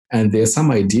And there are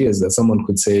some ideas that someone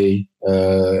could say,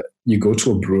 you go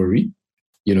to a brewery,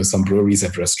 some breweries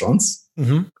have restaurants.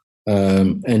 Mm-hmm.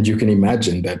 And you can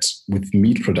imagine that with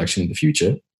meat production in the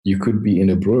future, you could be in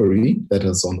a brewery that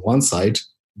is on one side,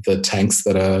 the tanks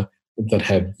that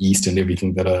have yeast and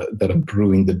everything that are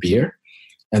brewing the beer.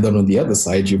 And then on the other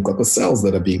side, you've got the cells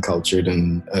that are being cultured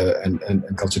and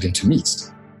cultured into meat.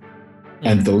 Mm-hmm.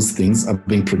 And those things are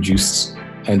being produced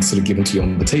and sort of given to you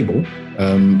on the table.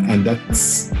 And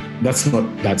that's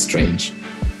not that strange.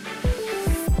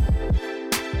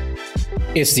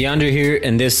 It's DeAndre here,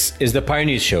 and this is the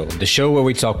Pioneers Show, the show where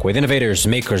we talk with innovators,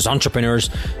 makers, entrepreneurs,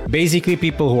 basically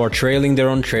people who are trailing their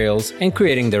own trails and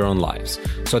creating their own lives,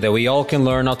 so that we all can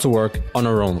learn how to work on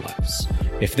our own lives.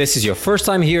 If this is your first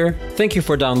time here, thank you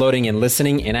for downloading and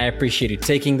listening, and I appreciate you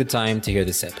taking the time to hear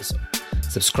this episode.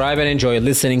 Subscribe and enjoy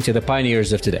listening to the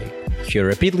Pioneers of today. If you're a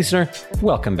repeat listener,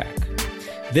 welcome back.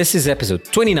 This is episode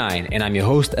 29, and I'm your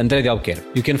host, André Del Piero.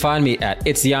 You can find me at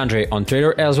It's DeAndre on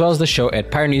Twitter, as well as the show at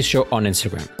Pioneers Show on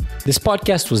Instagram. This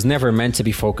podcast was never meant to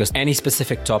be focused on any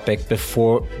specific topic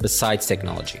besides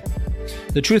technology.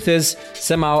 The truth is,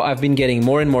 somehow I've been getting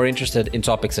more and more interested in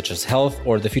topics such as health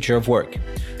or the future of work.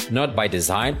 Not by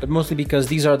design, but mostly because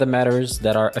these are the matters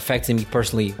that are affecting me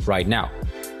personally right now.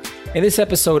 In this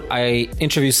episode, I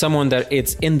interview someone that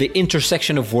it's in the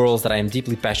intersection of worlds that I am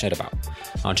deeply passionate about: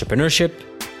 entrepreneurship,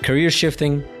 career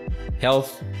shifting,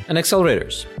 health, and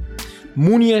accelerators.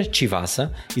 Munia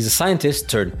Chivasa is a scientist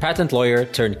turned patent lawyer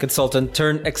turned consultant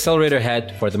turned accelerator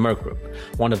head for the Merck Group,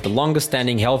 one of the longest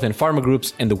standing health and pharma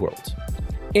groups in the world.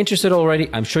 Interested already?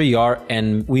 I'm sure you are,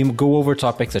 and we go over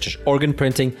topics such as organ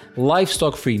printing,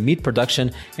 livestock-free meat production,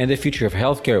 and the future of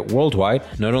healthcare worldwide,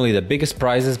 not only the biggest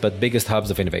prizes, but biggest hubs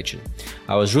of innovation.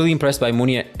 I was really impressed by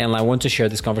Munia, and I want to share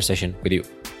this conversation with you.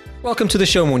 Welcome to the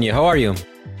show, Munia. How are you?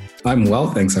 I'm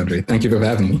well, thanks, Andre. Thank you for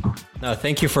having me. No,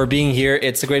 thank you for being here.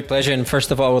 It's a great pleasure. And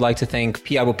first of all, I would like to thank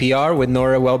Piabo PR with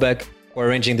Nora Welbeck for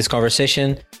arranging this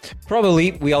conversation.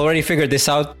 Probably, we already figured this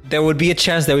out. There would be a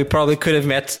chance that we probably could have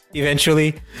met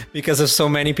eventually because of so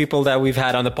many people that we've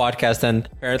had on the podcast and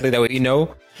apparently that we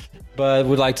know. But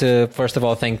we'd like to, first of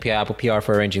all, thank Piabo PR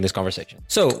for arranging this conversation.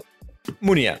 So,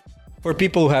 Munia, for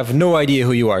people who have no idea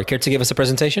who you are, care to give us a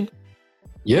presentation?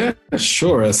 Yeah,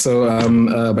 sure. So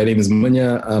my name is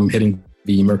Munia. I'm heading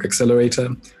the Merck Accelerator.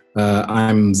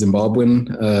 I'm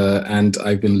Zimbabwean, and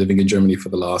I've been living in Germany for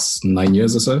the last 9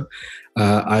 years or so.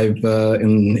 I've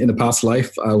in a past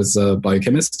life, I was a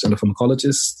biochemist and a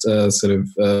pharmacologist,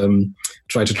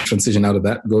 tried to transition out of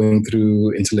that, going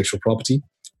through intellectual property,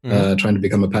 trying to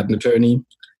become a patent attorney.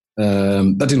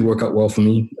 That didn't work out well for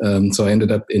me. So I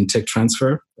ended up in tech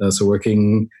transfer, so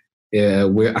working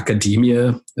where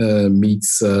academia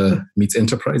meets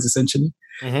enterprise, essentially.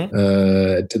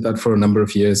 Did that for a number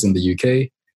of years in the UK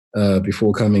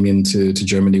before coming into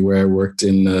Germany, where I worked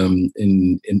in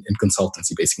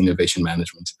consultancy, basic innovation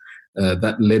management.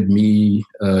 That led me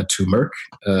to Merck,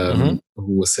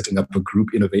 who was setting up a group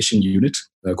innovation unit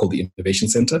called the Innovation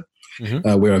Center,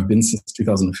 where I've been since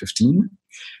 2015.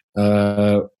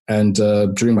 And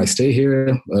during my stay here,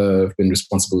 I've been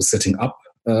responsible for setting up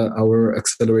our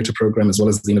accelerator program, as well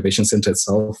as the Innovation Center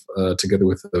itself, together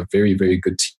with a very, very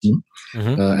good team.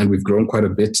 And we've grown quite a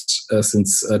bit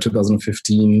since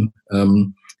 2015,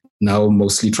 now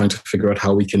mostly trying to figure out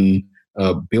how we can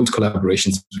build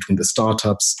collaborations between the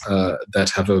startups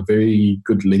that have a very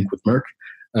good link with Merck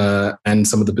and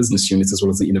some of the business units, as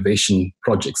well as the innovation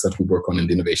projects that we work on in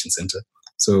the Innovation Center.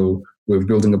 So we're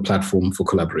building a platform for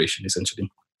collaboration, essentially.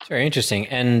 Very interesting.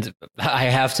 And I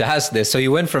have to ask this. So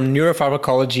you went from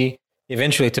neuropharmacology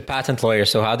eventually to patent lawyer.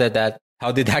 So how did that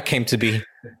came to be?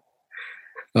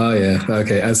 Oh yeah.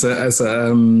 Okay. That's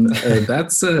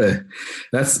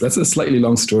a slightly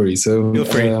long story. So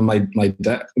my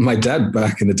dad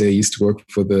back in the day used to work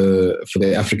for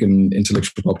the African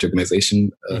Intellectual Property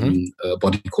Organization, a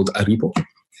body called ARIPO.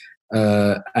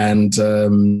 And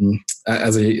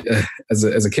as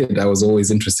a kid, I was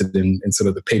always interested in sort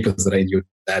of the papers that are in your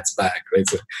dad's bag, right?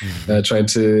 So trying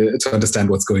to understand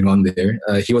what's going on there.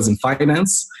 He was in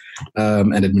finance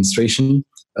and administration,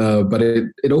 but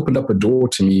it opened up a door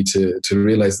to me to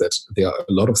realize that there are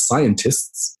a lot of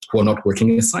scientists who are not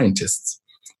working as scientists.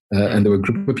 And there were a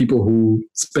group of people who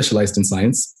specialized in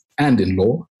science and in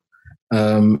law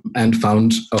and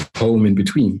found a home in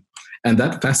between. And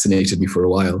that fascinated me for a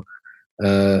while.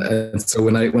 And so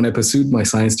when I pursued my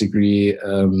science degree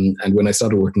and when I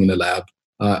started working in a lab,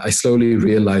 I slowly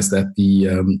realized that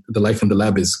the life in the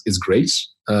lab is great,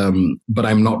 but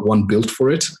I'm not one built for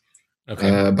it.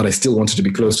 Okay. But I still wanted to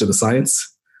be close to the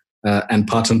science, and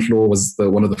patent law was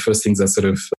one of the first things that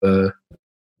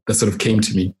sort of came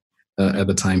to me at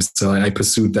the time. So I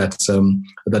pursued that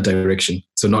direction.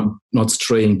 So not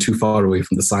straying too far away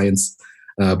from the science,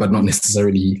 but not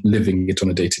necessarily living it on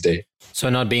a day-to-day. So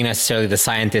not being necessarily the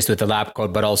scientist with the lab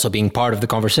coat, but also being part of the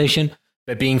conversation,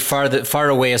 but being far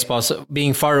away as possible,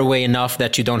 being far away enough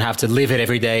that you don't have to live it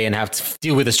every day and have to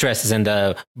deal with the stresses and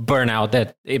the burnout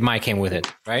that it might come with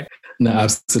it, right? No,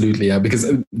 absolutely, yeah.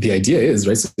 Because the idea is,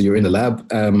 right, so you're in a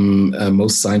lab.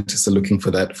 Most scientists are looking for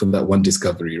that one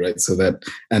discovery, right? So that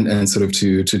and sort of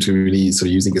to really sort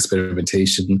of using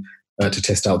experimentation to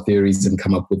test out theories and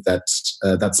come up with that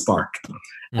spark.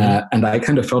 And I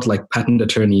kind of felt like patent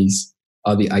attorneys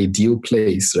are the ideal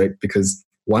place, right? Because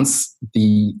once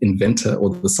the inventor or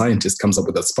the scientist comes up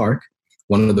with a spark,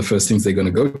 one of the first things they're going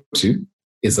to go to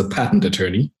is a patent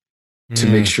attorney to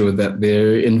make sure that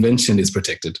their invention is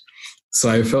protected. So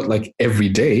I felt like every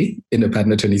day in a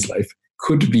patent attorney's life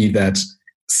could be that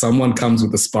someone comes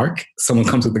with a spark, someone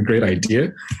comes with a great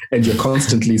idea, and you're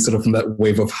constantly sort of in that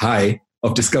wave of high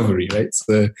of discovery, right?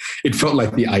 So it felt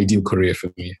like the ideal career for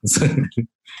me.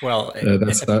 Well,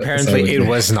 apparently it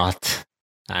was not.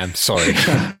 I'm sorry.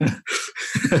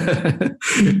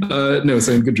 No,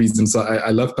 so in good reason. So I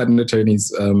love patent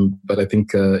attorneys, but I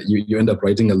think you end up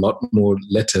writing a lot more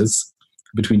letters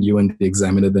between you and the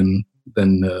examiner than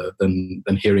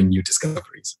hearing new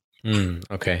discoveries.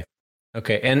 Okay.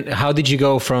 And how did you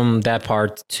go from that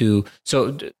part to?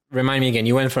 So remind me again.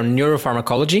 You went from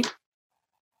neuropharmacology.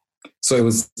 So it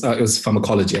was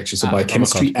pharmacology actually. So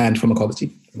biochemistry and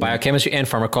pharmacology. Biochemistry and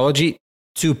pharmacology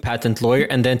to patent lawyer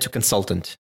and then to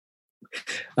consultant.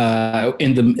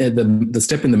 In the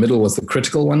step in the middle was the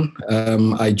critical one.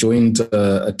 I joined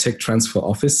a tech transfer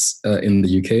office in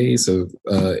the UK. So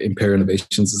Imperial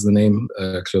Innovations is the name,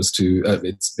 close to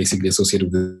it's basically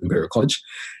associated with Imperial College.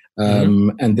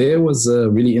 And there was a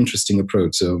really interesting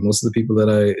approach. So most of the people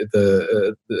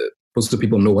most of the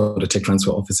people know what a tech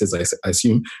transfer office is, I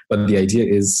assume. But the idea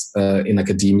is in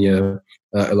academia,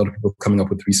 a lot of people coming up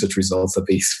with research results that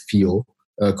they feel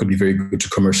could be very good to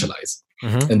commercialize.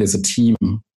 And there's a team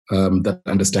that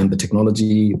understand the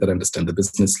technology, that understand the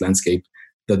business landscape,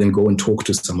 that then go and talk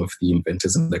to some of the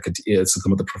inventors and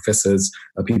some of the professors,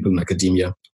 people in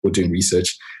academia who are doing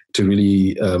research to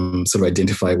really sort of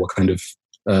identify what kind of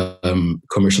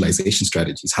commercialization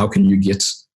strategies. How can you get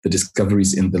the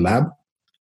discoveries in the lab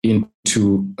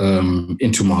into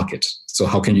market? So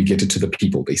how can you get it to the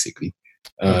people, basically?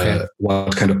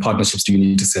 What kind of partnerships do you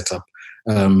need to set up?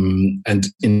 And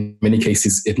in many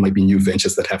cases, it might be new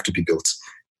ventures that have to be built.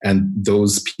 And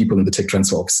those people in the tech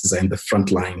transfer offices are in the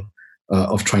front line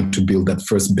of trying to build that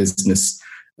first business,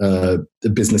 the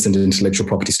business and intellectual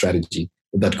property strategy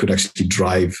that could actually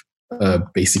drive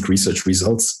basic research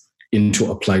results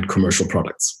into applied commercial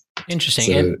products. Interesting.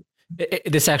 So,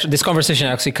 this conversation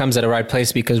actually comes at the right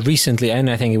place because recently, and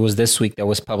I think it was this week, that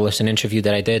was published an interview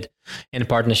that I did in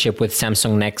partnership with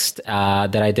Samsung Next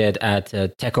that I did at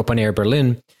Tech Open Air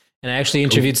Berlin, and I actually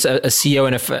interviewed a CEO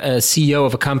and a CEO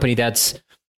of a company that's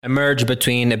emerged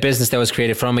between a business that was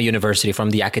created from a university,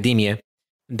 from the academia.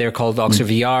 They're called Oxford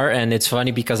VR, and it's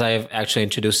funny because I have actually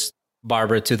introduced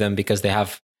Barbara to them because they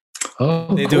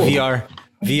do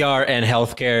VR and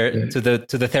healthcare to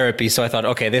the therapy. So I thought,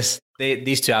 okay,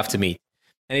 these two have to meet.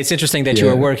 And it's interesting that you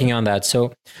were working on that.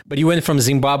 So, but you went from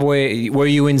Zimbabwe. Were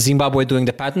you in Zimbabwe doing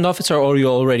the patent office, or were you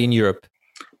already in Europe?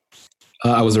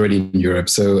 I was already in Europe.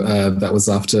 So that was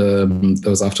after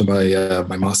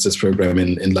my master's program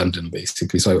in London,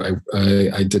 basically. So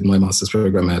I did my master's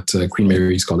program at Queen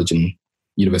Mary's College in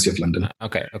University of London.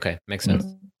 Okay, makes sense.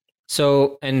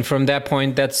 So, and from that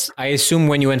point, I assume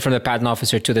when you went from the patent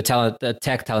officer to the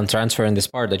tech talent transfer in this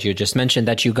part that you just mentioned,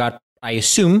 that you got, I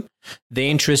assume, the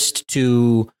interest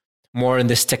to more in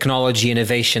this technology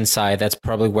innovation side. That's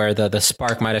probably where the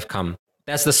spark might have come.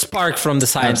 That's the spark from the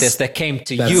scientist that came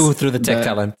to you through the tech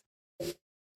talent.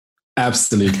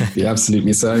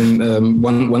 Absolutely. So,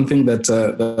 one thing that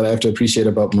I have to appreciate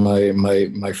about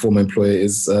my former employer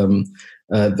is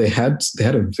they had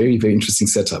a very, very interesting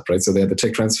setup, right? So they had the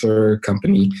tech transfer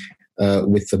company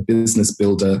with a business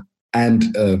builder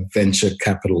and a venture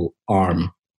capital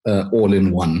arm all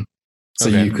in one. So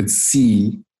you could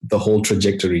see the whole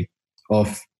trajectory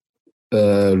of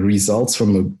results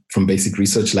from basic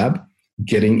research lab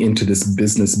getting into this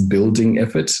business building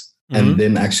effort and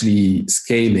then actually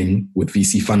scaling with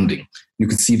VC funding. You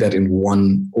could see that in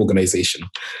one organization.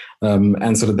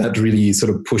 And sort of that really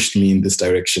sort of pushed me in this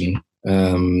direction.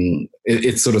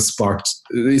 It sort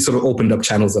of opened up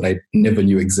channels that I never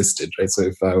knew existed, right? So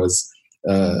if I was,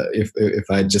 if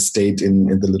I had just stayed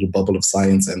in the little bubble of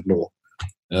science and law,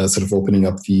 sort of opening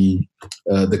up the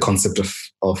concept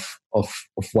of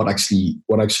what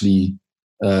actually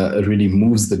really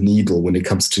moves the needle when it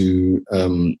comes to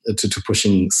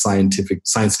pushing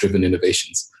science-driven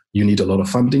innovations. You need a lot of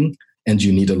funding and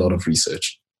you need a lot of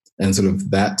research, and sort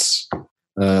of that.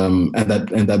 And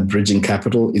that bridging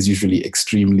capital is usually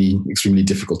extremely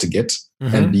difficult to get,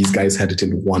 and these guys had it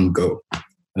in one go.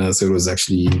 So it was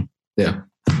actually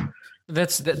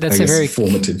That's a very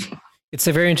formative. It's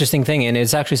a very interesting thing, and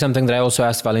it's actually something that I also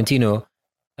asked Valentino.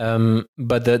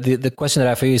 But the question that I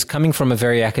have for you is, coming from a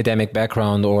very academic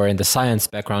background or in the science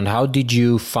background, how did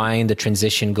you find the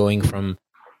transition going from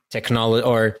technology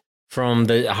or from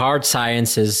the hard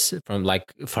sciences, from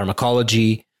like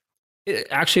pharmacology?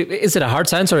 Actually, is it a hard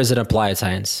science or is it applied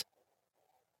science?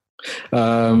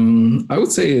 I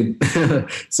would say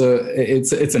so.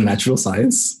 It's a natural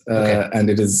science, and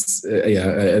it is.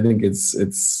 I think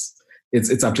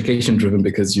it's application driven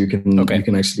because you can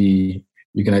actually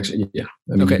apply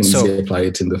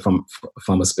it in the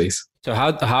pharma space. So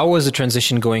how was the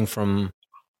transition going from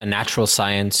a natural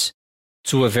science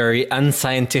to a very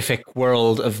unscientific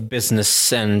world of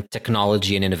business and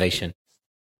technology and innovation?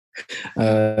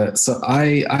 So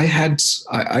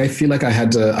I feel like I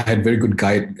had very good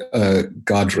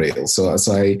guardrails.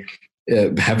 So I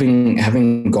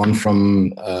having gone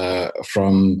from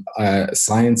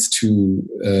science to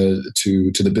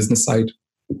the business side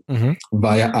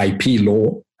via IP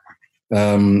law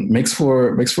makes for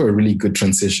a really good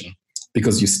transition,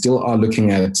 because you still are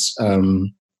looking at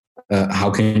how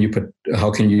can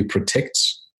you protect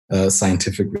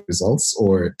scientific results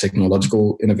or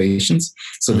technological innovations.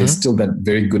 So there's still that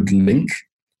very good link.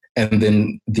 And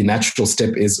then the natural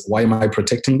step is, why am I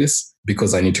protecting this?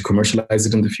 Because I need to commercialize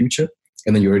it in the future.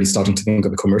 And then you're already starting to think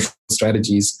of the commercial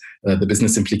strategies, the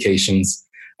business implications.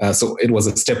 So it was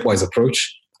a stepwise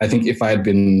approach. I think if I had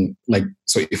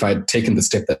taken the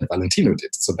step that Valentino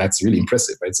did, so that's really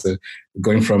impressive, right? So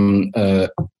going from,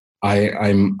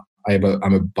 I'm a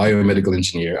biomedical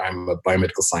engineer, I'm a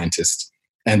biomedical scientist,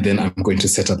 and then I'm going to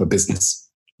set up a business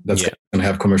that's going to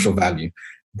have commercial value.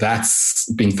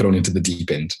 That's being thrown into the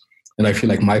deep end. And I feel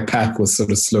like my path was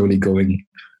sort of slowly going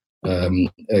from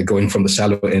the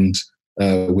shallow end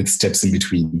with steps in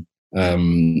between.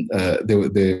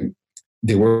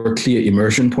 There were clear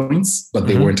immersion points, but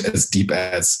they weren't as deep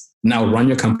as, now run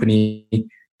your company,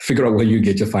 figure out where you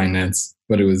get your finance.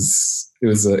 But it was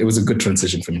a good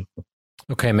transition for me.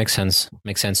 Okay, makes sense.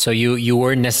 So you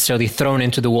weren't necessarily thrown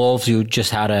into the wolves. You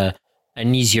just had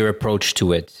an easier approach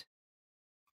to it.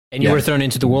 And you were thrown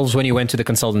into the wolves when you went to the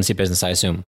consultancy business, I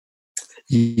assume.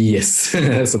 Yes.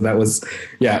 So that was,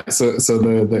 So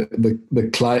the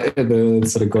client, the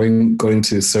sort of going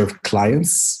to serve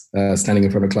clients, standing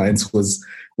in front of clients was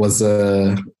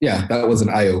that was an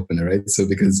eye opener, right? So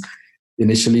because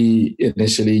initially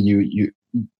you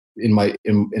in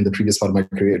the previous part of my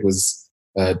career, it was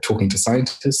talking to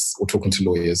scientists or talking to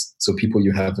lawyers. So people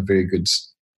you have a very good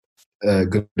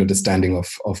understanding of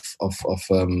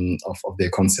their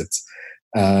concepts,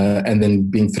 and then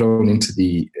being thrown into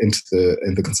the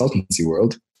consultancy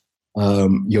world,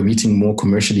 you're meeting more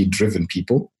commercially driven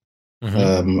people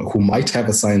who might have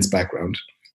a science background,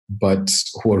 but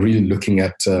who are really looking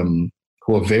at who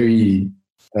are very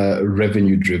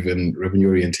revenue driven, revenue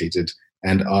orientated,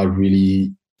 and are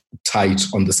really tight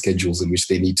on the schedules in which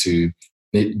they need to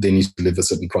deliver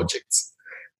certain projects.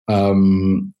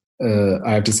 I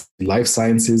have to say, life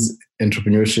sciences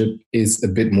entrepreneurship is a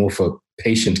bit more of a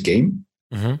patient game.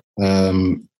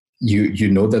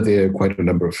 You know that there are quite a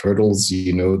number of hurdles.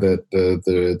 You know that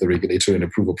the regulator and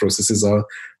approval processes are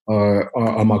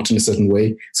marked in a certain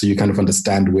way. So you kind of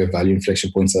understand where value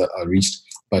inflection points are reached.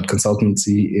 But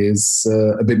consultancy is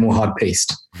a bit more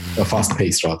hard-paced,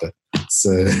 fast-paced rather.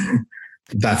 So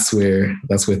that's where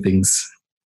things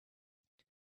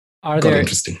got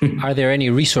interesting. Are there any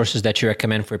resources that you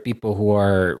recommend for people who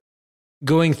are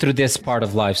going through this part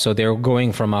of life? So they're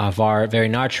going from a very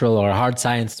natural or hard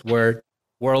science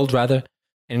world rather,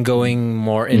 and going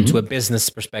more into a business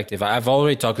perspective. I've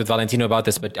already talked with Valentino about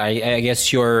this, but I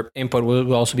guess your input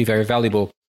will also be very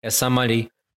valuable as somebody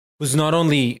who's not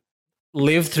only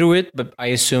lived through it, but I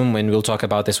assume, when we'll talk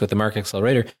about this with the Merck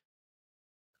Accelerator,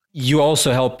 you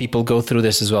also help people go through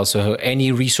this as well. So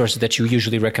any resources that you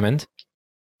usually recommend?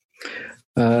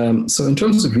 So in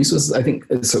terms of resources, I think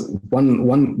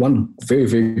one very,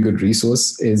 very good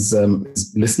resource is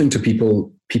listening to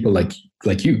people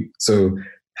like you. So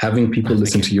having people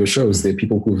listen to your shows, they're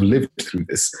people who've lived through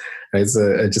this, right?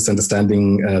 So just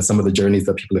understanding some of the journeys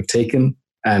that people have taken,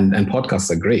 and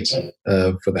podcasts are great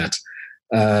for that.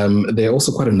 There are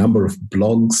also quite a number of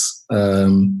blogs.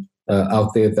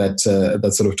 out there that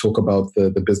sort of talk about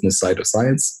the business side of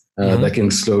science that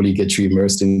can slowly get you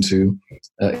immersed into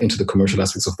the commercial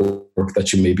aspects of the work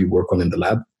that you maybe work on in the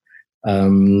lab.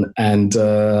 And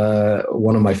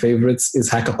one of my favorites is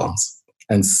hackathons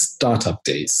and startup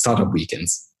days, startup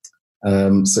weekends.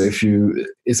 So if you,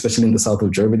 especially in the south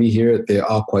of Germany here, there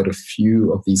are quite a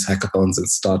few of these hackathons and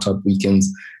startup weekends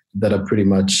that are pretty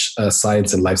much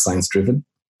science and life science driven.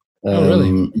 Oh,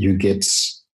 really? You get,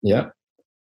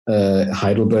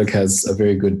 Heidelberg has a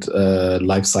very good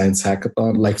life science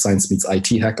hackathon, life science meets IT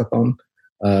hackathon.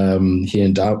 Here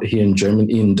in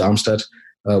Germany, in Darmstadt,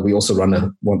 we also run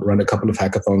a couple of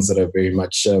hackathons that are very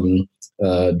much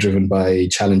driven by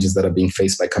challenges that are being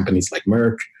faced by companies like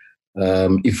Merck.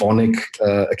 Evonik,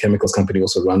 a chemicals company,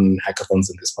 also run hackathons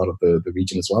in this part of the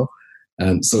region as well.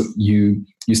 So you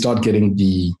start getting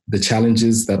the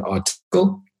challenges that are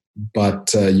typical,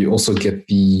 but you also get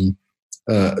the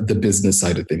business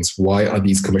side of things. Why are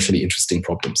these commercially interesting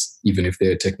problems, even if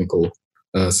there are technical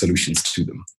solutions to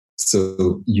them?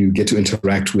 So you get to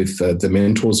interact with the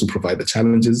mentors who provide the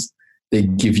challenges. They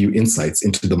give you insights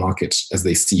into the market as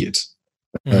they see it.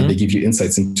 They give you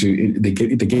insights into, they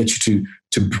get you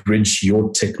to bridge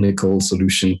your technical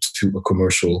solution to a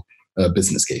commercial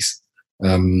business case.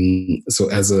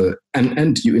 So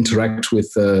and you interact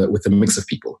with a mix of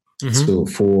people. So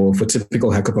for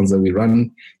typical hackathons that we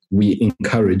run, we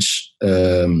encourage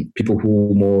people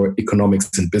who are more economics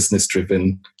and business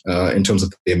driven in terms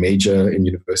of their major in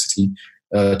university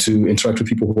to interact with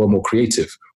people who are more creative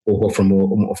or who are from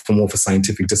more of a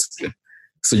scientific discipline.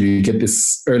 So you get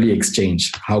this early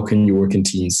exchange. How can you work in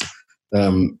teams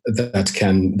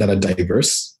that are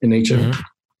diverse in nature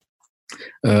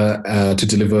to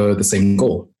deliver the same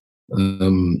goal,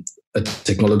 a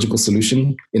technological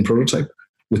solution in prototype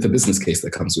with a business case that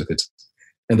comes with it,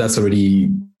 and that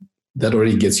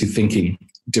already gets you thinking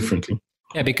differently.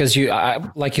 Yeah, because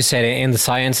like you said, in the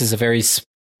science is a very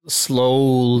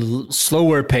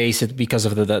slower pace because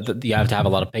of the you have to have a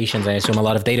lot of patience. I assume a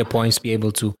lot of data points to be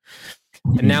able to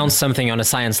announce something on a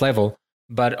science level.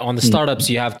 But on the startups,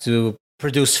 you have to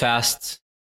produce fast,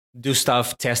 do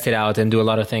stuff, test it out, and do a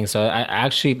lot of things. So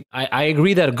I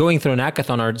agree that going through an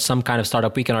hackathon or some kind of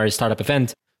startup weekend or a startup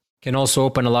event can also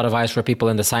open a lot of eyes for people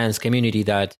in the science community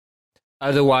that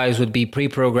otherwise would be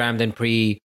pre-programmed and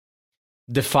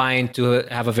pre-defined to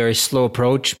have a very slow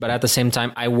approach. But at the same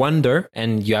time, I wonder,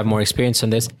 and you have more experience on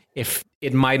this, if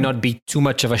it might not be too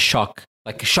much of a shock,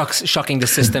 like shocking the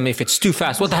system if it's too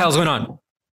fast. What the hell's going on?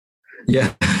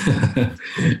 Yeah,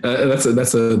 that's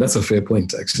a fair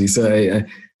point, actually. So I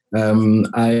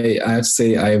have to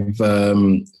say I've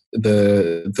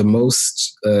the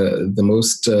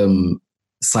most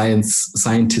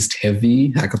scientist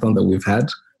heavy hackathon that we've had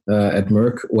at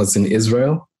Merck was in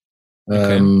Israel.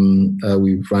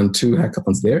 We've run 2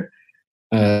 hackathons there.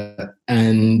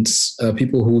 And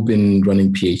people who've been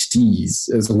running PhDs,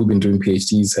 who've been doing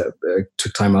PhDs,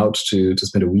 took time out to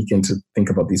spend a weekend to think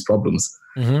about these problems.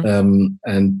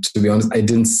 And to be honest, I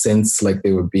didn't sense like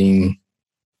they were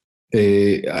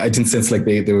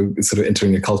sort of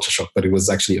entering a culture shock, but it was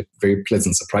actually a very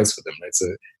pleasant surprise for them, right? So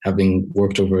having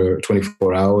worked over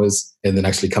 24 hours and then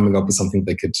actually coming up with something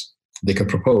they could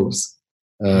propose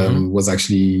was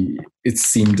actually, it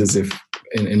seemed as if,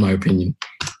 in my opinion,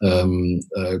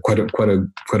 quite a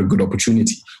good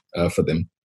opportunity for them.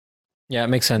 Yeah, it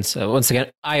makes sense. Once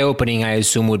again, eye-opening, I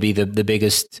assume, would be the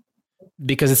biggest,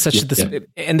 because it's such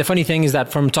and the funny thing is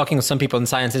that from talking to some people in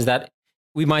science is that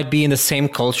we might be in the same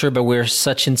culture, but we're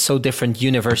in so different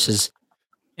universes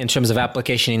in terms of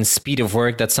application and speed of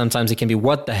work that sometimes it can be,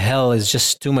 what the hell is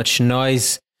just too much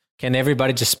noise? Can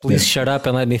everybody just please shut up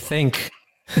and let me think?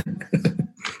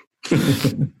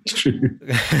 True.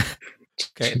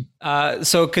 Okay.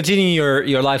 So continuing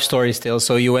your life story still.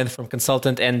 So you went from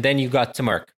consultant and then you got to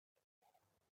Merck.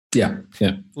 Yeah.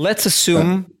 Let's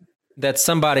assume that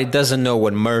somebody doesn't know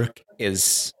what Merck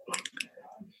is.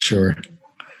 Sure.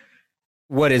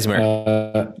 What is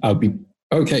Merck? I'll be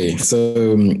okay.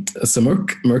 So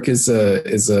Merck is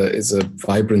a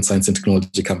vibrant science and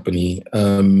technology company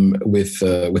with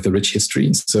a rich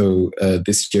history. So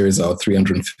this year is our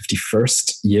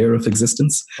 351st year of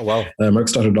existence. Oh wow! Merck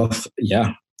started off,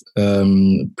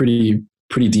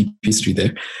 pretty deep history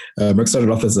there. Merck started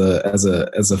off as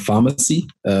a pharmacy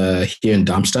here in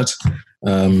Darmstadt,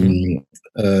 and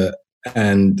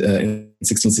in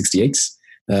 1668.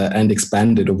 and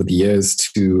expanded over the years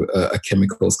to a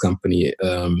chemicals company,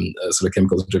 sort of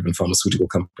chemicals-driven pharmaceutical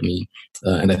company.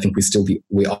 And I think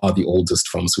we are the oldest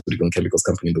pharmaceutical and chemicals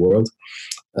company in the world.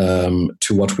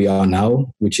 To what we are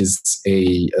now, which is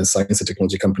a science and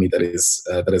technology company that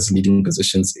has leading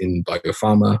positions in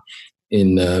biopharma,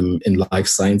 in life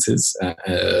sciences,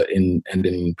 and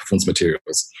in performance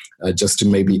materials. Just to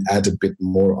maybe add a bit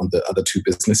more on the other two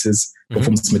businesses,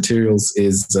 performance materials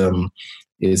is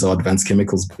our advanced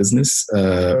chemicals business,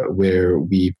 where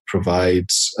we provide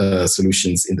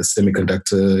solutions in the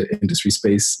semiconductor industry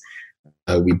space.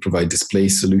 We provide display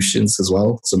solutions as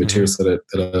well, so materials that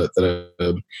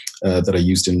are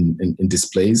used in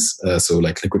displays, so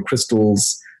like liquid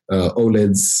crystals,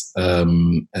 OLEDs,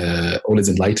 OLEDs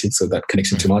and lighting, so that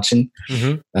connection to marching.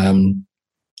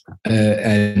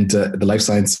 And the life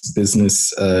science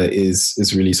business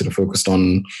is really sort of focused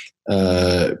on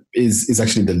is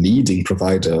actually the leading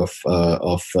provider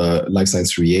of life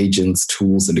science reagents,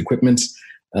 tools, and equipment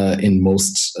in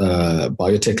most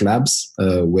biotech labs,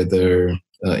 whether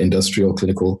industrial,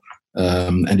 clinical,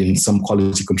 and in some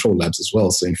quality control labs as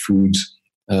well. So in food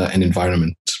and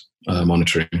environment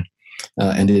monitoring,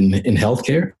 and in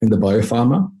healthcare, in the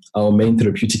biopharma. Our main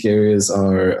therapeutic areas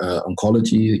are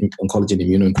oncology and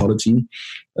immuno-oncology.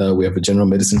 We have a general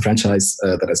medicine franchise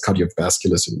that has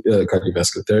cardiovascular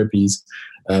therapies,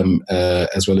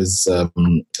 as well as some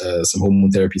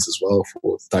hormone therapies as well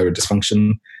for thyroid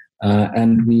dysfunction.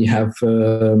 And we have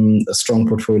a strong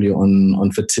portfolio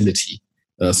on fertility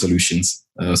solutions.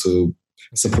 So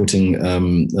supporting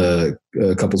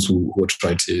couples who are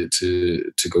trying to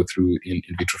go through in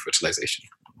vitro fertilization.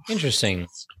 Interesting.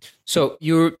 So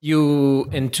you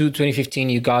in 2015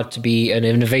 you got to be an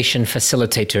innovation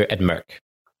facilitator at Merck.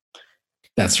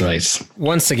 That's right.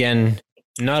 Once again,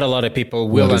 not a lot of people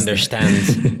will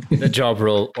understand the job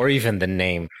role or even the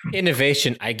name.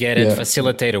 Innovation, I get it. Yeah.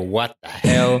 Facilitator, what the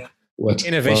hell?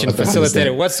 Innovation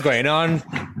facilitator, what's going on?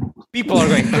 People are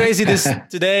going crazy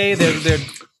today. They're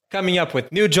coming up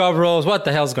with new job roles. What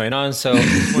the hell's going on? So,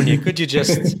 Munya, could you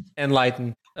just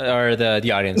enlighten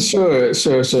the audience? Sure. This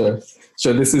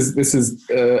is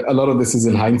a lot of this is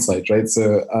in hindsight, right?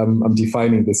 So I'm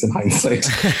defining this in hindsight.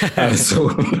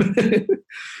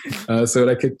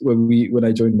 When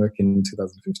I joined Merck in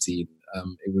 2015,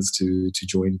 it was to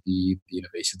join the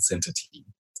Innovation Center team.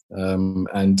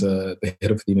 And the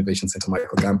head of the Innovation Center,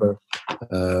 Michael Gamba,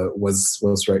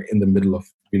 was right in the middle of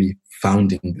really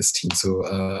founding this team. So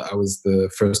I was the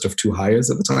first of two hires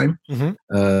at the time,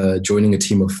 joining a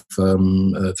team of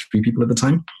 3 people at the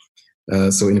time.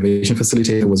 So Innovation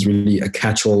Facilitator was really a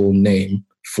catch-all name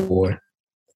for,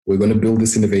 we're going to build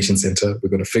this Innovation Center. We're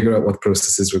going to figure out what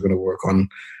processes we're going to work on.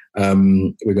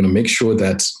 We're going to make sure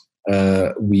that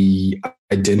we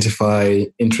identify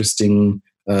interesting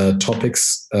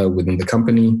topics within the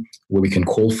company where we can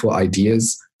call for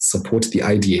ideas, support the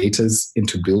ideators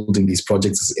into building these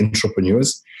projects as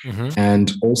entrepreneurs,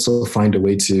 and also find a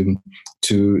way to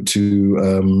improve,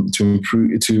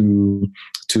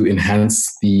 to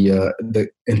enhance the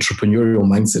entrepreneurial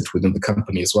mindset within the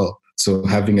company as well. So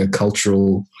having a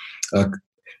cultural,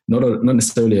 not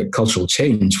necessarily a cultural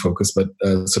change focus, but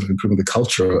sort of improving the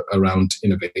culture around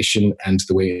innovation and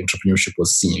the way entrepreneurship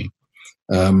was seen.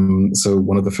 So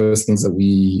one of the first things that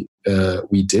we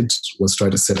did was try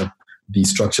to set up the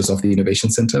structures of the Innovation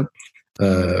Center.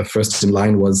 First in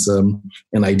line was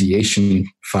an ideation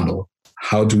funnel.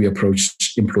 How do we approach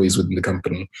employees within the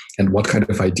company, and what kind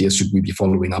of ideas should we be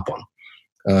following up on?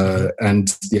 And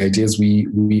the ideas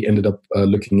we ended up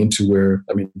looking into were,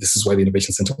 this is why the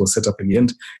Innovation Center was set up in the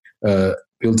end,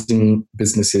 building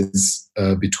businesses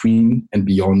between and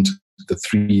beyond the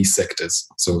 3 sectors.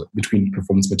 So between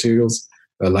performance materials,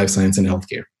 life science, and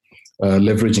healthcare,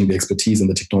 leveraging the expertise and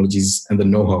the technologies and the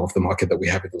know-how of the market that we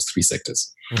have in those 3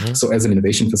 sectors. So as an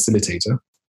innovation facilitator,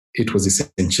 it was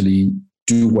essentially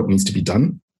do what needs to be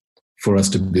done for us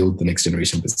to build the next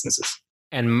generation businesses.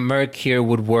 And Merck here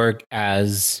would work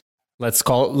as,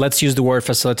 let's use the word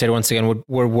facilitator once again,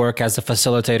 would work as a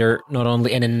facilitator, not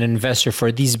only and an investor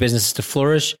for these businesses to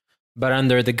flourish, but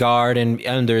under the guard and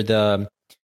under the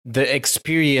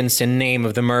experience and name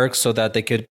of the Merck, so that they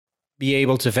could be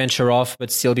able to venture off but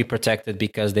still be protected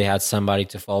because they had somebody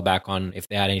to fall back on if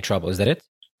they had any trouble. Is that it?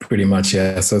 Pretty much,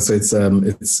 yeah. So it's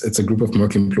a group of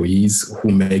Merck employees who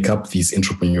make up these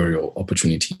entrepreneurial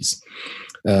opportunities.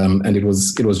 And it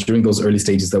was during those early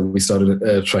stages that we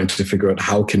started trying to figure out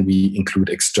how can we include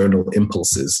external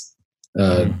impulses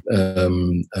through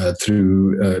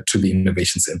to the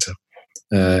Innovation Center.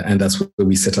 And that's where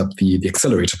we set up the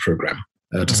Accelerator program.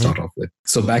 to start off with.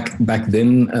 So back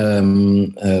then,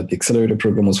 the accelerator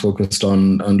program was focused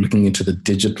on looking into the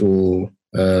digital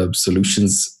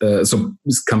solutions. So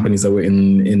companies that were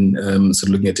in sort of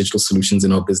looking at digital solutions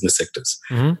in our business sectors,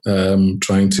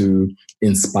 trying to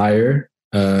inspire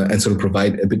and sort of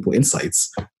provide a bit more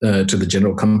insights to the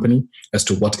general company as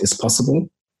to what is possible,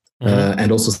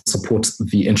 and also support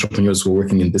the entrepreneurs who are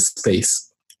working in this space,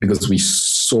 because we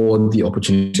saw the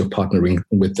opportunity of partnering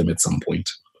with them at some point.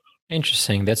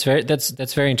 Interesting. That's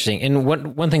very interesting. And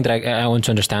one thing that I want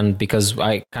to understand, because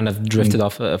I kind of drifted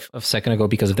off a second ago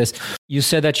because of this. You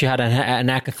said that you had an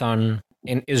hackathon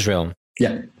in Israel.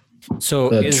 Yeah. So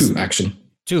two, actually.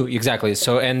 Two, exactly.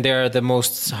 So, and they're the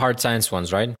most hard science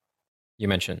ones, right? You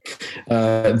mentioned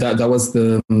that was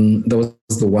the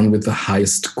one with the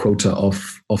highest quota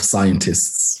of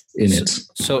scientists in it.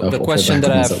 So the question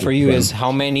that I have for you is,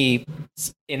 how many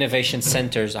innovation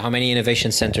centers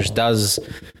does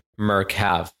Merck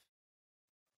have?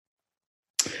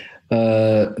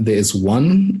 There is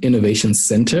one innovation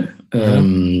center.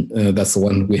 That's the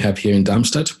one we have here in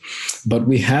Darmstadt, but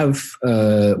we have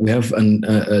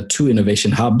two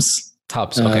innovation hubs.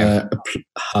 Hubs,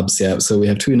 yeah. So we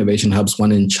have two innovation hubs,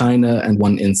 one in China and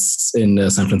one in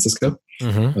San Francisco. So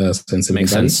in Silicon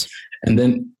Makes Valley. sense. And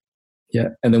then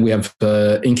we have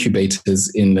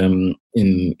incubators in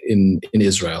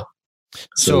Israel.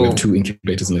 So we have two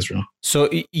incubators in Israel. So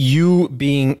you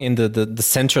being in the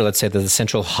center, let's say the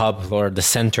central hub or the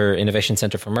center, innovation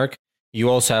center for Merck, you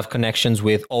also have connections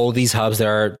with all these hubs that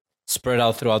are spread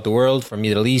out throughout the world, from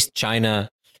Middle East, China,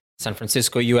 San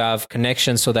Francisco. You have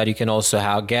connections so that you can also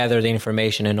gather the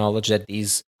information and knowledge that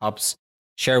these hubs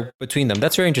share between them.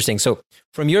 That's very interesting. So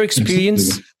from your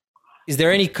experience, is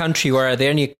there any country, or are there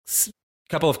any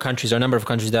couple of countries or number of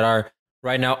countries that are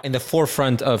right now in the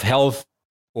forefront of health,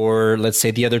 or let's say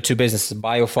the other two businesses,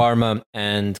 biopharma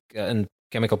and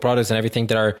chemical products and everything,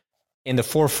 that are in the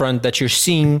forefront that you're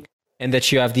seeing and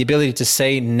that you have the ability to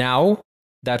say now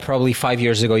that probably 5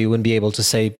 years ago you wouldn't be able to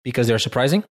say because they're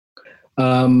surprising?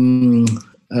 So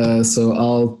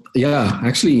I'll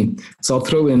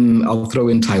throw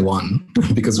in Taiwan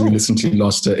because we recently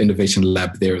launched an innovation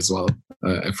lab there as well.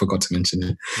 I forgot to mention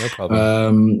it. No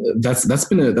problem. That's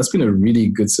been a really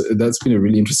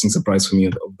interesting surprise for me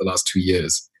over the last 2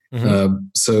 years.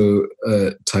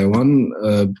 Taiwan,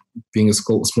 being a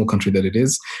small country that it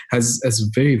is, has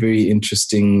very, very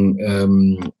interesting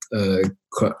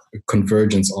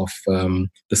convergence of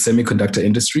the semiconductor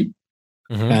industry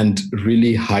and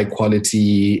really high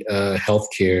quality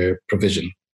healthcare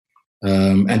provision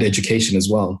and education as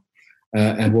well.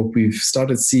 And what we've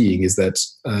started seeing is that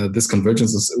this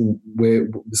convergence of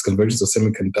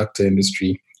semiconductor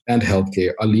industry and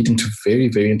healthcare are leading to very,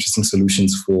 very interesting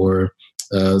solutions for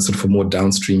for more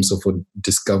downstream, so for on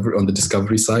the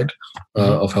discovery side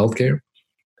of healthcare.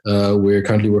 We're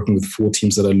currently working with 4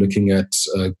 teams that are looking at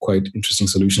quite interesting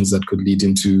solutions that could lead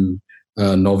into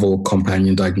novel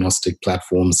companion diagnostic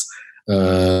platforms,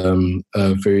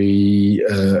 very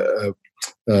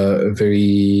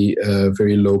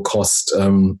low cost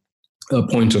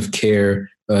point of care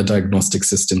diagnostic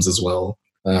systems as well.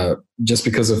 Just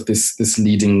because of this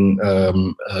leading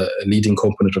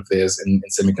component of theirs in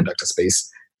semiconductor space,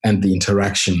 and the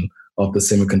interaction of the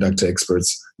semiconductor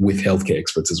experts with healthcare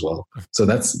experts as well. So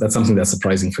that's something that's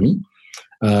surprising for me.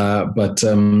 But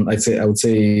I would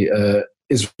say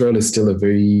Israel is still a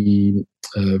very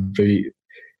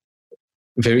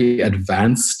very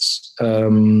advanced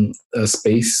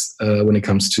space when it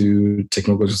comes to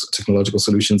technological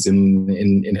solutions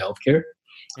in healthcare.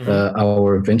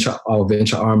 Our venture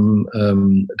arm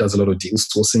does a lot of deal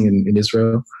sourcing in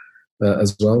Israel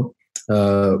as well.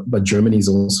 But Germany is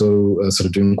also sort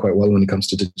of doing quite well when it comes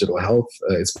to digital health.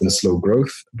 It's been a slow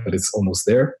growth, but it's almost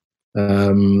there.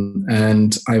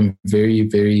 And I'm very,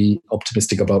 very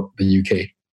optimistic about the UK.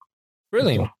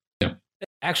 Really? Well. Yeah.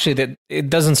 Actually, it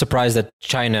doesn't surprise that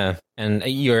China, and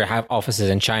you have offices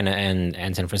in China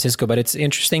and San Francisco, but it's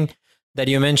interesting that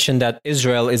you mentioned that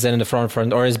Israel is in the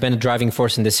front or has been a driving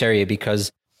force in this area, because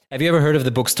have you ever heard of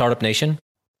the book Startup Nation?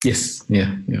 Yes.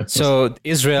 Yeah. So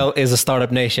Israel is a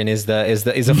startup nation, is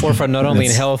a forefront not only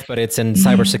in health, but it's in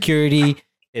cybersecurity,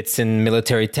 it's in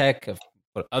military tech,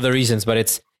 for other reasons, but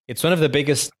it's one of the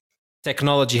biggest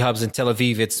technology hubs in Tel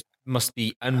Aviv. It must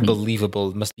be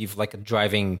unbelievable. It must be like a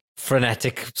driving,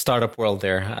 frenetic startup world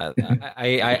there.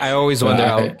 I always wonder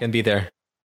how it can be there.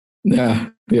 Yeah.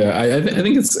 I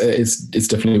think it's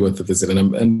definitely worth a visit,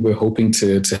 and we're hoping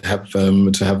to have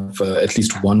at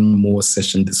least one more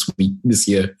session this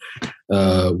year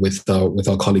with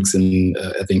our colleagues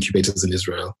at the incubators in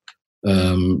Israel,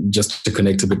 just to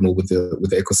connect a bit more with the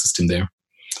ecosystem there.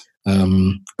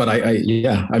 But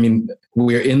I mean,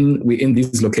 we're in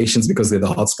these locations because they're the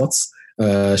hotspots.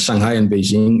 Shanghai and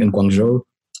Beijing and Guangzhou,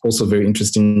 also very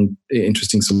interesting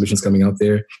solutions coming out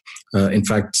there. In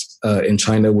fact, in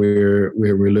China, we're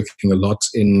looking a lot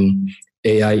in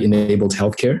AI-enabled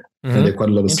healthcare, and there are quite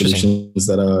a lot of solutions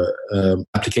that are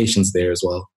applications there as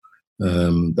well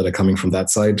that are coming from that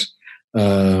side.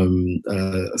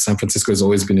 San Francisco has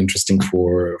always been interesting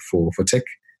for tech,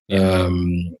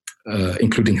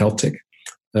 including health tech.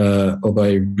 Although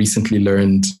I recently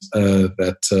learned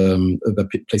that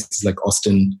places like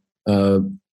Austin are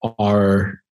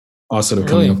sort of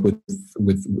coming up with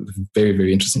very,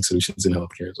 very interesting solutions in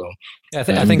healthcare as well. Yeah,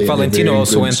 I think Valentino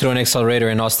also went through an accelerator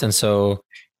in Austin, so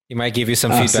he might give you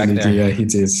some feedback there. Yeah, he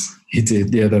did.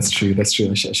 Yeah, that's true. I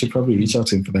should probably reach out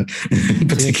to him for that in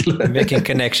particular. making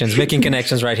connections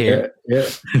right here. Yeah.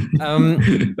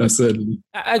 Certainly.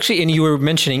 Actually, and you were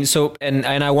mentioning, so, and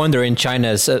I wonder, in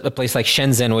China, a place like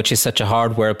Shenzhen, which is such a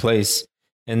hardware place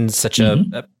and such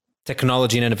a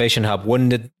technology and innovation hub,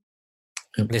 wouldn't it,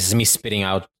 this is me spitting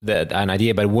out an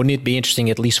idea, but wouldn't it be interesting,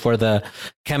 at least for the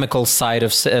chemical side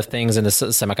of things and the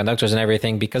semiconductors and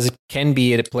everything, because it can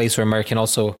be a place where America can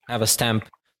also have a stamp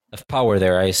of power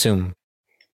there, I assume.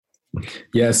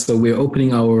 Yeah, so we're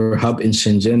opening our hub in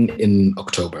Shenzhen in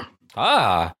October.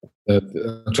 October.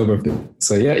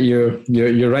 So yeah,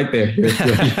 you're right there. You're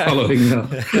following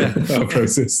our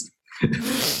process.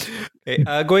 Okay,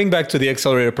 going back to the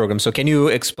accelerator program. So can you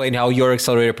explain how your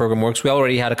accelerator program works? We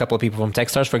already had a couple of people from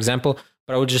Techstars, for example,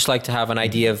 but I would just like to have an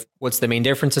idea of what's the main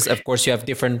differences. Of course, you have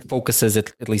different focuses,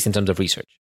 at least in terms of research.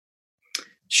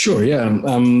 Sure, yeah.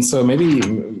 So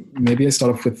maybe I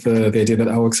start off with the idea that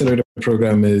our accelerator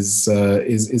program is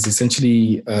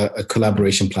essentially a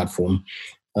collaboration platform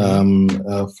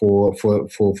for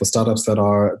startups that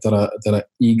are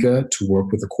eager to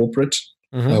work with a corporate.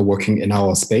 Working in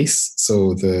our space,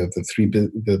 so the three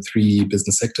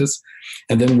business sectors,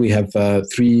 and then we have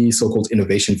three so-called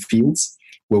innovation fields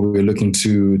where we're looking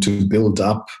to build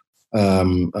up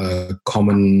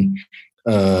common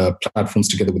platforms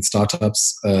together with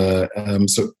startups.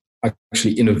 So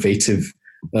actually innovative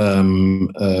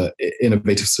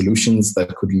solutions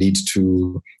that could lead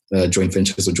to joint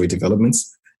ventures or joint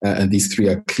developments, and these three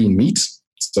are clean meat.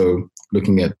 So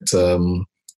looking at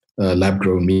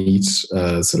lab-grown meat,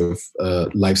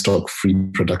 livestock-free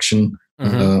production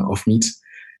of meat.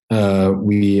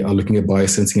 We are looking at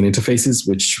biosensing and interfaces,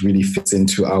 which really fits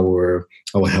into our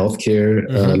healthcare,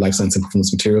 life science and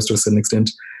performance materials to a certain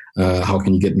extent. How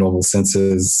can you get novel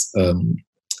sensors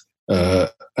and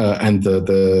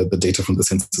the data from the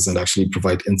sensors and actually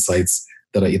provide insights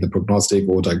that are either prognostic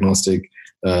or diagnostic,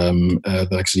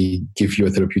 that actually give you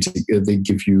a therapeutic, they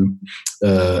give you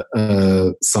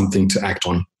something to act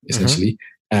on, essentially.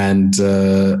 And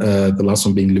the last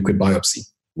one being liquid biopsy.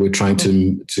 We're trying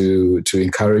to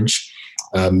encourage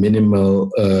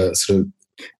minimal to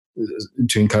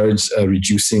encourage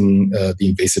reducing the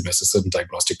invasiveness of certain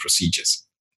diagnostic procedures.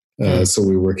 So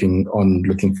we're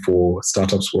looking for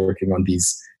startups working on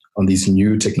these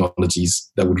new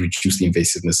technologies that would reduce the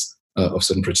invasiveness of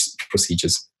certain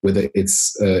procedures, whether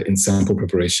it's in sample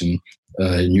preparation,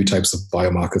 new types of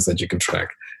biomarkers that you can track,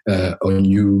 or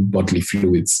new bodily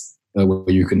fluids where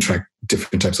you can track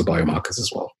different types of biomarkers as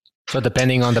well. So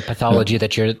depending on the pathology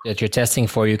that you're testing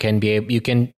for, you can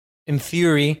in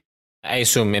theory, I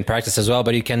assume in practice as well,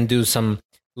 but you can do some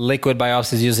liquid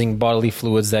biopsies using bodily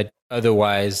fluids that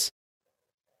otherwise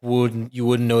you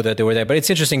wouldn't know that they were there. But it's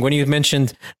interesting when you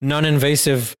mentioned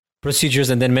non-invasive procedures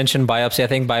and then mentioned biopsy. I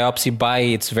think biopsy by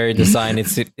its very design,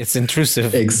 it's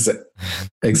intrusive.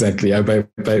 Exactly, by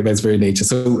its very nature.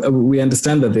 So we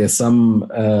understand that there's some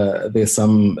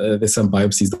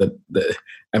biopsies that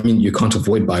I mean, you can't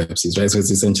avoid biopsies, right? So it's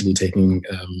essentially taking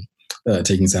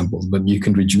samples, but you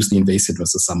can reduce the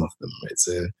invasiveness of some of them, right?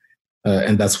 So,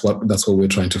 and that's what we're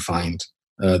trying to find.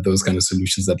 Those kind of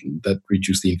solutions that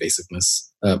reduce the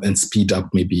invasiveness and speed up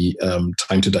maybe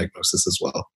time to diagnosis as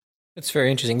well. It's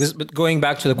very interesting. But going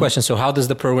back to the question, so how does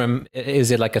the program,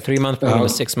 is it like a 3-month program, a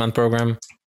 6-month program?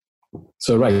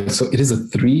 So it is a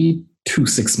 3 to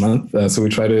 6 month. So we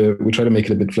try to make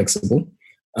it a bit flexible.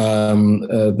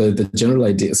 The general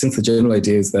idea, since the general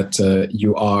idea is that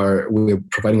we're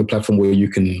providing a platform where you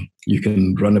can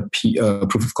run a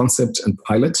proof of concept and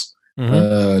pilot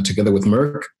together with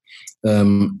Merck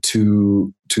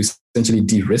to essentially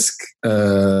de-risk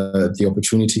the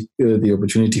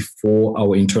opportunity for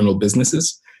our internal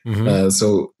businesses.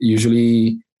 So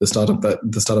usually the startups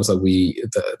that we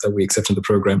accept in the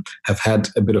program have had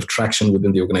a bit of traction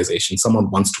within the organization.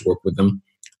 Someone wants to work with them,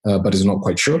 but is not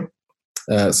quite sure.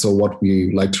 So what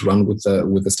we like to run with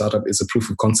the startup is a proof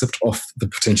of concept of the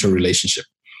potential relationship.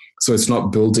 So it's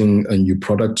not building a new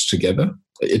product together.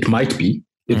 It might be,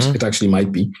 it actually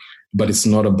might be, but it's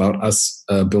not about us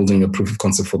building a proof of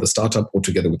concept for the startup or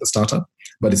together with the startup,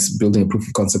 but it's building a proof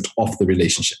of concept of the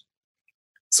relationship.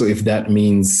 So if that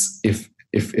means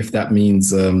if that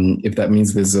means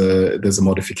there's a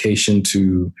modification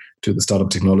to the startup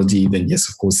technology, then yes,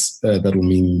 of course, that will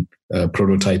mean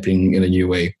prototyping in a new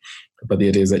way. But the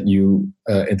idea is that you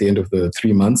at the end of the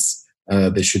 3 months,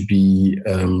 there should be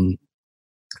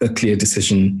a clear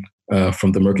decision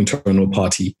from the Merck internal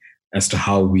party as to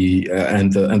how we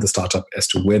and the startup as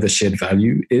to where the shared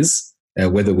value is,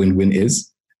 where the win-win is,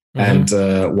 and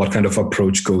what kind of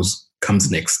approach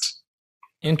comes next.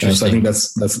 Interesting. So I think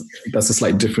that's a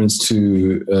slight difference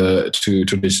to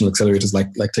traditional accelerators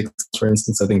like Tech, for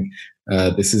instance. I think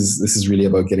this is really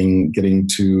about getting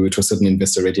to a certain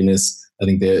investor readiness. I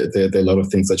think there are a lot of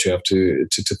things that you have to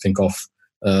think of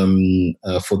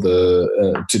for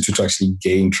to actually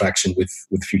gain traction with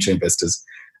future investors.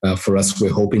 For us,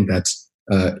 we're hoping that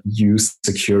you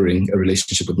securing a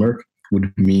relationship with Merck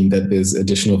would mean that there's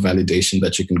additional validation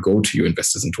that you can go to your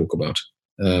investors and talk about.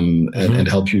 And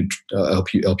help you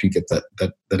get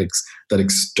that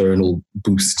external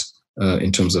boost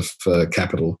in terms of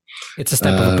capital. It's a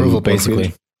stamp of approval,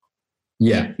 basically.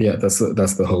 Yeah, that's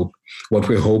the hope. What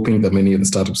we're hoping that many of the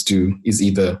startups do is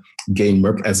either gain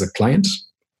Merck as a client,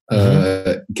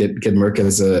 get Merck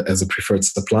as a preferred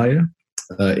supplier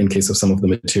in case of some of the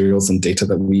materials and data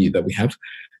that we have,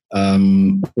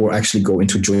 or actually go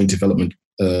into joint development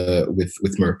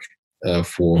with Merck.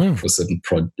 For certain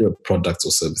products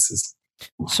or services.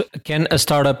 So can a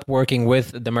startup working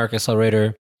with the Merck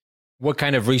Accelerator, what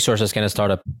kind of resources can a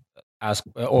startup ask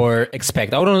or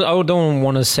expect? I don't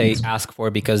want to say ask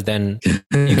for, because then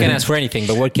you can ask for anything,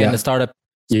 but what can the startup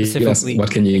specifically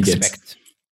what can you expect?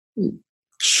 Get?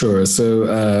 Sure.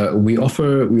 So we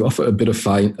offer a bit of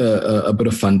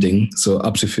funding, so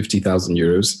up to 50,000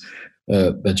 euros.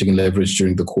 That you can leverage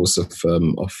during the course of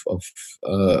the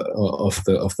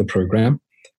program.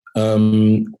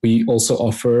 We also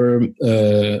offer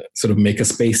sort of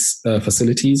makerspace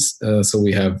facilities. So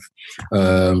we have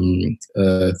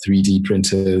 3D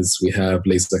printers, we have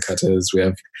laser cutters, we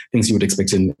have things you would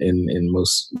expect in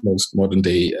most modern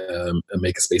day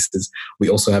makerspaces. We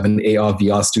also have an AR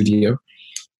VR studio.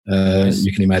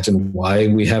 You can imagine why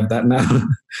we have that now,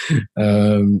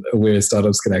 where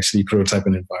startups can actually prototype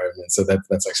an environment. So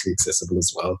that's actually accessible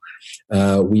as well.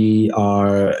 We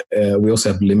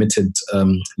also have limited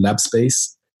lab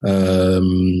space.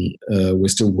 We're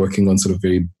still working on sort of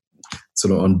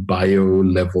on bio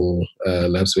level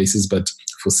lab spaces, but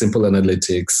for simple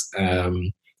analytics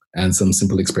and some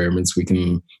simple experiments, we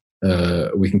can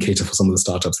cater for some of the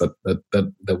startups that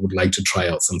would like to try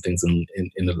out some things in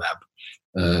the lab.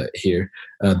 Here,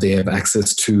 they have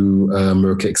access to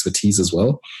Merck expertise as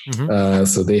well.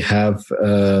 So they have.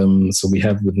 So we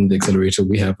have within the accelerator,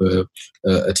 we have a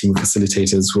team of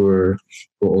facilitators who are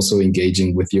also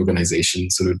engaging with the organization,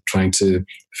 sort of trying to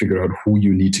figure out who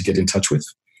you need to get in touch with,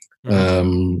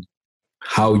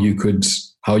 how you could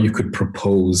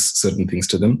propose certain things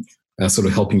to them, sort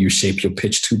of helping you shape your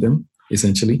pitch to them,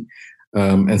 essentially,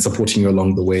 and supporting you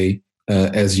along the way.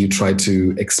 As you try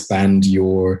to expand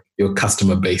your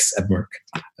customer base at Merck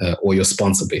or your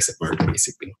sponsor base at Merck,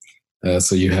 basically.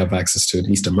 So you have access to at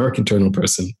least a Merck internal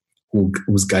person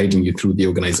who's guiding you through the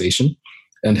organization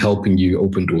and helping you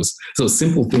open doors. So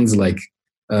simple things like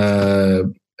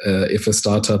if a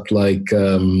startup like,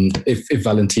 if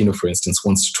Valentino, for instance,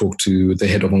 wants to talk to the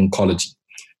head of oncology,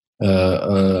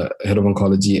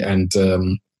 and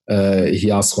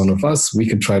he asks one of us, we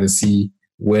could try to see,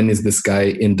 when is this guy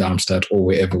in Darmstadt or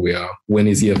wherever we are? When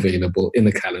is he available in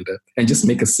the calendar? And just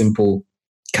make a simple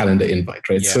calendar invite,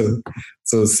 right? Yeah.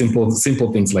 So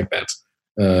simple things like that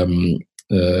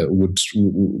would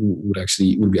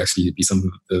be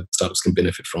something that startups can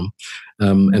benefit from.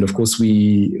 And of course,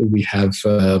 we have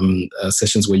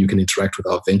sessions where you can interact with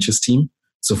our ventures team.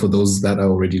 So for those that are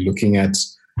already looking at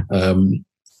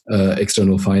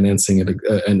external financing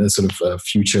and sort of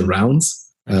future rounds.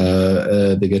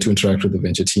 They get to interact with the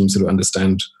venture team, so to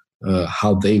understand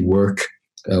how they work,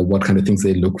 what kind of things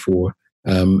they look for,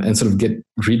 and sort of get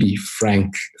really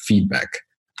frank feedback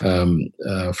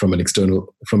from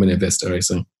an investor. I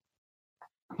say.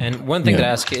 And one thing to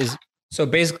ask is, so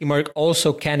basically, Merck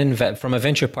also can invest from a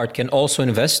venture part, can also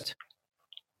invest.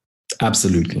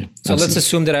 Absolutely. So let's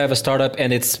assume that I have a startup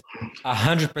and it's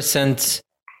 100%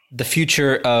 the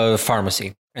future of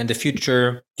pharmacy and the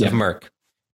future of Merck.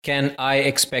 can I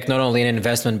expect not only an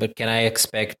investment, but can I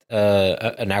expect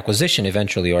an acquisition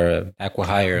eventually, or an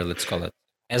acqui-hire, let's call it?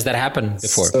 Has that happened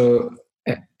before? So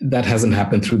that hasn't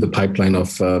happened through the pipeline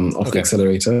of the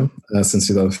accelerator since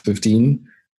 2015.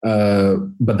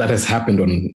 But that has happened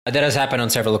on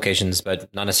several occasions,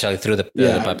 but not necessarily through the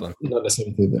pipeline. Not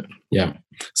necessarily through the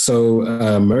So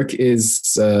Merck is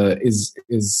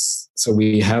so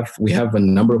we have a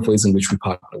number of ways in which we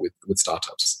partner with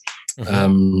startups,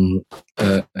 and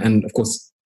of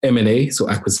course M&A, so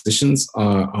acquisitions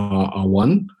are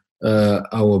one.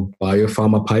 Our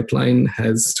biopharma pipeline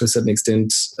has, to a certain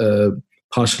extent,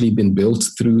 partially been built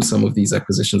through some of these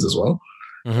acquisitions as well.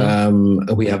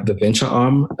 We have the venture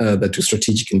arm that do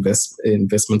strategic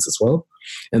investments as well,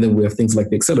 and then we have things like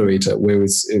the accelerator, where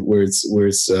it's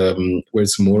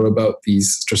more about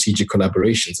these strategic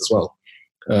collaborations as well.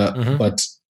 But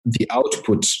the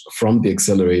output from the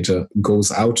accelerator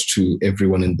goes out to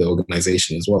everyone in the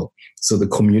organization as well. So the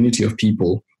community of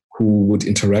people who would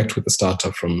interact with the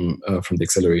startup from the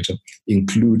accelerator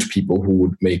include people who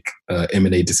would make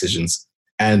M&A decisions,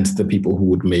 and the people who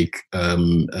would make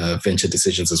venture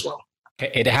decisions as well.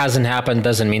 It hasn't happened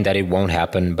doesn't mean that it won't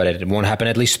happen, but it won't happen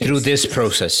at least through this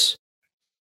process.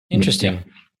 Interesting. Yeah.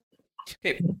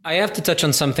 Okay, I have to touch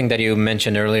on something that you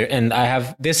mentioned earlier, and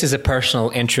this is a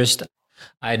personal interest.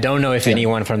 I don't know if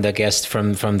anyone from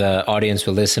the audience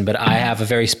will listen, but I have a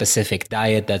very specific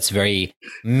diet that's very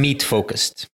meat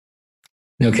focused.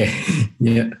 Okay.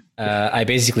 Yeah. I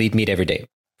basically eat meat every day,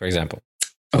 for example.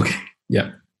 Okay.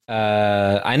 Yeah.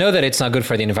 I know that it's not good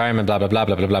for the environment, blah, blah, blah,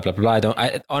 blah, blah, blah, blah, blah.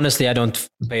 Honestly, I don't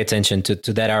pay attention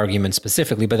to that argument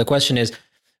specifically, but the question is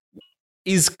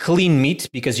clean meat,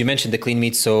 because you mentioned the clean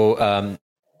meat. So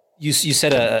you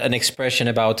said an expression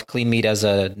about clean meat as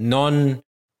a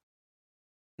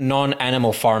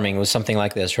non-animal farming, was something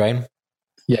like this, right?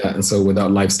 Yeah, and so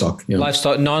without livestock.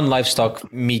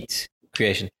 Non-livestock meat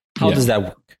creation. How does that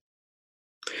work?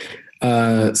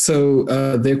 So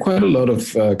there are quite a lot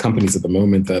of companies at the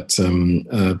moment that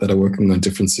are working on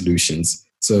different solutions.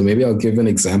 So maybe I'll give an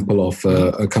example of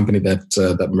a company that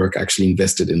Merck actually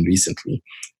invested in recently.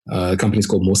 A company is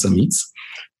called Mosa Meats.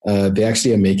 They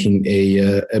actually are making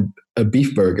a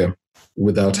beef burger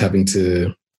without having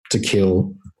to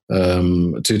kill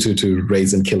to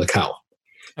raise and kill a cow.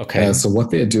 Okay. So what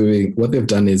they've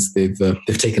done is they've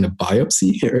taken a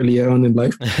biopsy earlier on in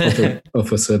life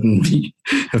of a certain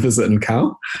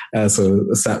cow, so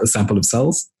a sample of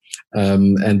cells,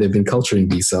 and they've been culturing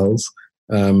these cells,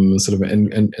 and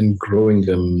growing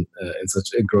them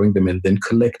and then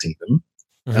collecting them,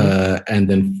 and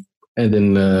then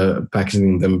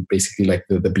packaging them basically like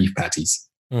the beef patties,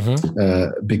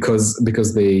 because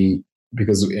I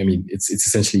mean it's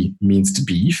essentially minced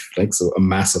beef, like, so a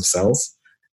mass of cells.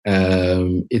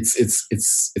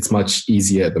 It's much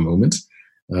easier at the moment.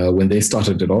 When they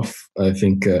started it off, I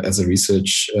think as a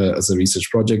research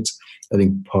project, I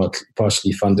think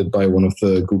partially funded by one of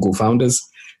the Google founders,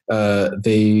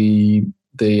 they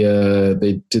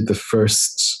did the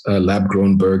first lab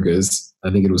grown burgers. I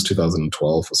think it was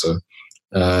 2012 or so,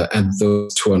 and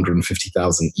those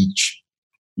 $250,000 each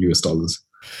US dollars.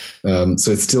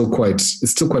 So it's still quite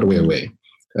a way away.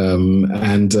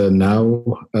 And now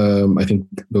I think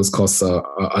those costs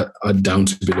are down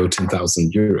to below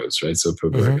 10,000 euros, right? So per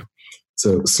burger.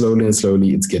 So slowly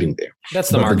it's getting there. That's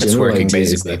the market's working,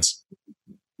 basically.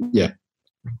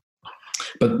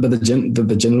 But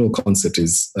the general concept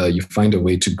is you find a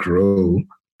way to grow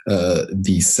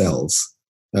these cells,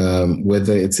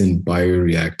 whether it's in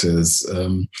bioreactors,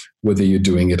 whether you're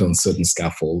doing it on certain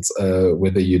scaffolds,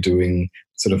 whether you're doing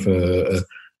sort of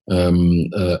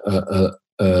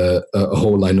a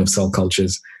whole line of cell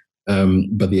cultures,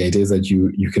 but the idea is that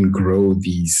you can grow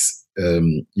these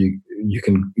you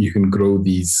can grow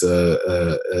these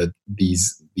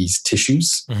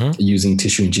tissues using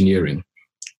tissue engineering.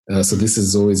 So this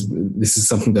is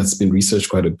something that's been researched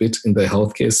quite a bit in the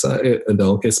healthcare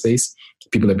space.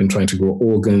 People have been trying to grow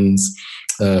organs.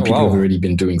 People have already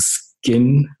been doing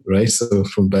skin, right? So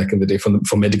from back in the day,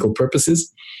 for medical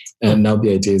purposes. And now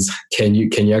the idea is, can you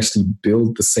actually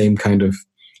build the same kind of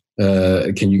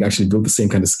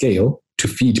scale to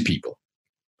feed people?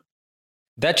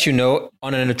 That,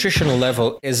 on a nutritional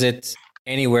level, is it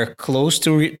anywhere close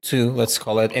to let's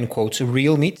call it in quotes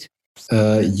real meat?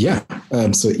 So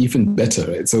even better,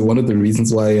 right? So one of the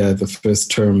reasons why the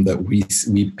first term that we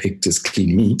picked is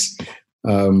clean meat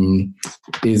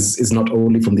is not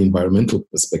only from the environmental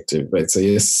perspective, right? So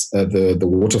yes, the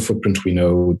water footprint, we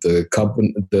know, the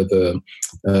carbon, the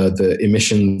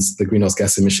emissions, the greenhouse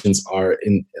gas emissions are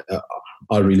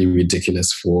are really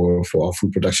ridiculous for our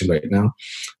food production right now.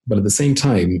 But at the same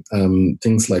time,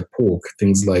 things like pork,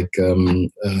 things like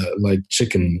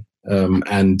chicken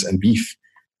and beef,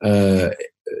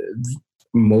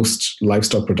 most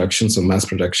livestock production, so mass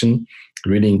production,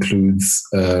 really includes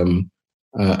a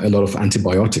lot of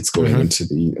antibiotics going into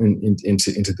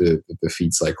the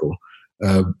feed cycle.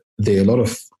 There are a lot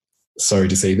of, sorry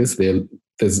to say this, there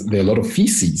are a lot of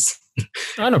feces.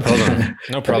 Oh, no problem.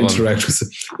 No problem.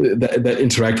 that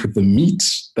interact with the meat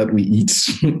that we eat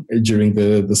during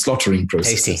the slaughtering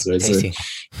process. Tasty, right? tasty.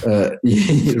 So,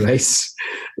 right,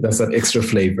 that's that extra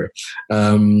flavor.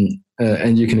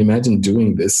 And you can imagine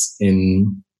doing this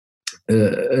in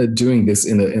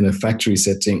a factory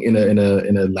setting, in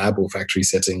a lab or factory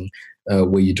setting,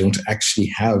 where you don't actually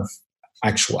have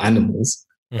actual animals.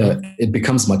 It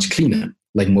becomes much cleaner,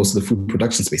 like most of the food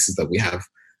production spaces that we have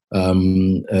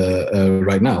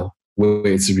right now, where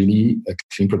it's really a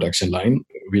clean production line,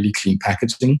 really clean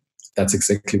packaging. That's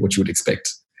exactly what you would expect.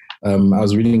 I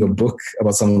was reading a book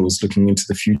about someone who was looking into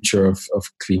the future of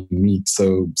clean meat.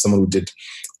 So someone who did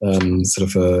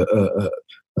sort of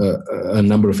a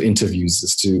number of interviews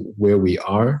as to where we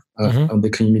are on the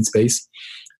clean meat space.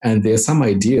 And there are some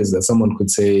ideas that someone could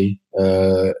say,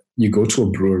 you go to a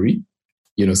brewery,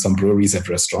 some breweries have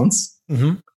restaurants.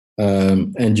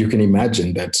 And you can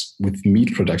imagine that with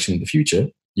meat production in the future,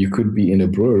 you could be in a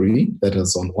brewery that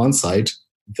has on one side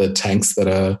the tanks that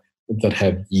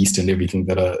have yeast and everything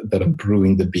that are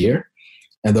brewing the beer,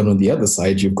 and then on the other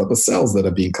side you've got the cells that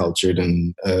are being cultured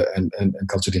and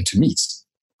cultured into meat,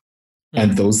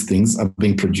 and those things are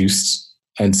being produced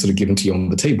and sort of given to you on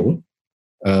the table,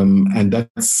 and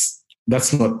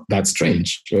that's not that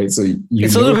strange, right? So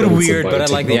it's a little bit weird, but I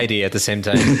like the idea at the same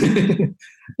time.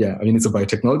 Yeah, I mean, it's a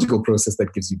biotechnological process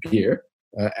that gives you beer,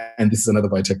 and this is another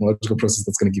biotechnological process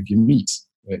that's going to give you meat,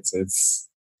 right? So it's,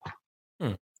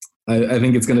 I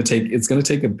think it's going to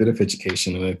take a bit of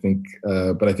education, and I think,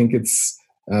 but I think it's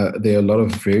there are a lot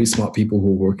of very smart people who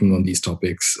are working on these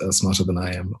topics, smarter than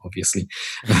I am, obviously,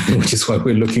 which is why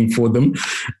we're looking for them.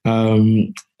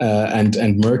 And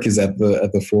Merck is at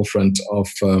the forefront of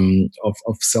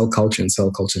cell culture and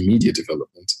cell culture media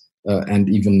development, and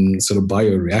even sort of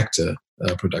bioreactor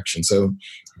production. So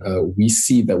we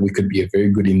see that we could be a very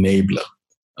good enabler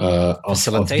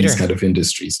of these kind of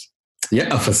industries. Yeah,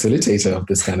 a facilitator of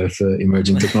this kind of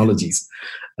emerging technologies,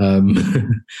 and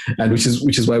which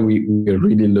is why we are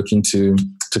really looking to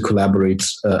collaborate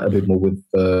a bit more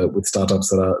with startups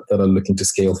that are looking to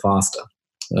scale faster,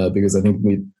 because I think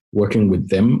working with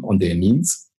them on their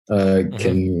needs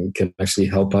can actually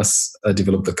help us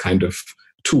develop the kind of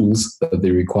tools that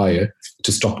they require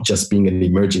to stop just being an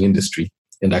emerging industry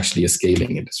and actually a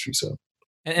scaling industry. So.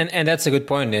 And that's a good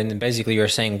point. And basically you're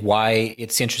saying why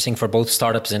it's interesting for both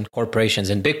startups and corporations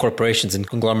and big corporations and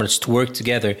conglomerates to work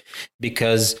together,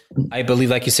 because I believe,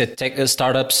 like you said,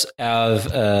 startups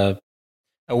have a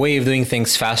way of doing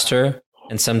things faster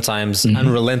and sometimes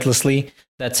unrelentlessly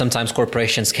that sometimes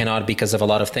corporations cannot because of a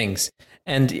lot of things.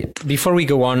 And before we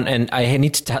go on, and I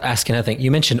need to ask another thing,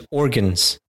 you mentioned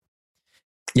organs.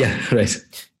 Yeah, right.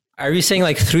 Are you saying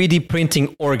like 3D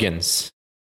printing organs?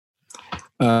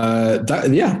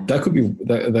 That could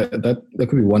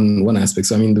be one aspect.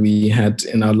 So I mean, we had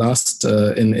in our last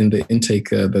in the intake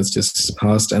that's just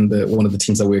passed, and one of the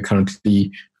teams that we're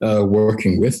currently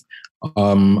working with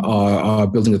are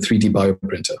building a 3D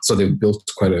bioprinter. So they've built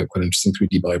quite an interesting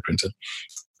 3D bioprinter,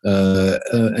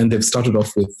 and they've started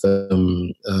off with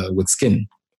skin,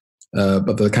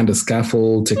 but the kind of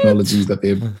scaffold technology that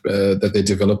they're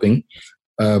developing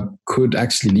could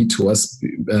actually lead to us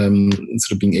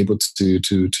sort of being able to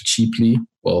cheaply,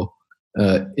 well,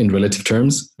 in relative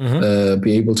terms,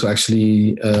 be able to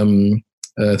actually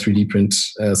 3D print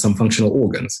some functional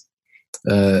organs.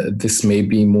 This may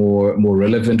be more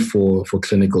relevant for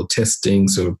clinical testing,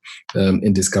 so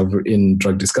in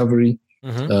drug discovery,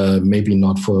 maybe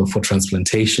not for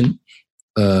transplantation.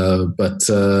 But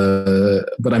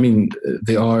I mean,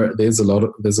 there's a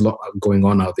lot going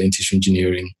on out there in tissue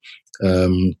engineering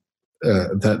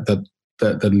that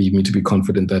lead me to be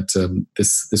confident that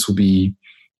this will be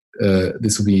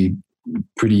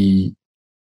pretty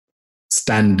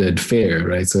standard fare,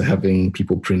 right? So having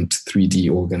people print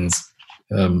 3D organs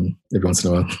every once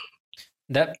in a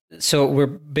while. So we're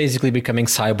basically becoming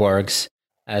cyborgs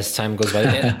as time goes by.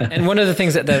 And one of the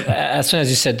things that as soon as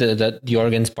you said the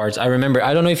organs parts, I remember,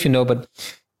 I don't know if you know, but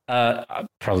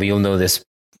probably you'll know this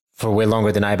for way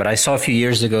longer than I, but I saw a few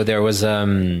years ago, there was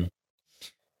an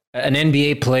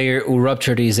NBA player who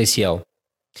ruptured his ACL.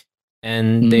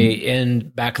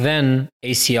 And back then,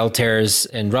 ACL tears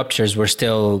and ruptures were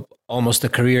still almost a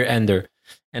career ender.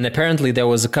 And apparently there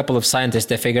was a couple of scientists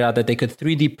that figured out that they could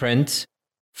 3D print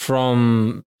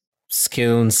from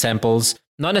skin samples,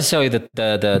 not necessarily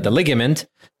the ligament,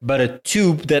 but a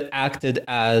tube that acted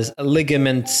as a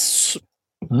ligament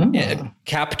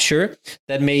capture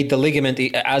that made the ligament,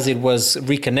 as it was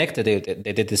reconnected,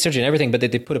 they did the surgery and everything, but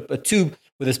they put a tube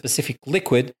with a specific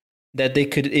liquid that they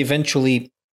could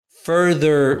eventually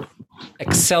further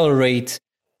accelerate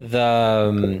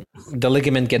the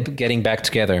ligament getting back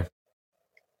together.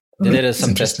 They did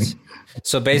some tests.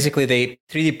 So basically, they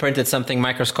 3D printed something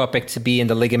microscopic to be in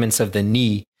the ligaments of the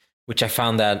knee, which I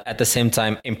found that at the same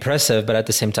time impressive, but at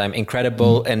the same time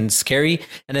incredible and scary.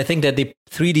 And I think that they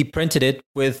 3D printed it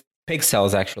with pig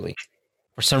cells, actually,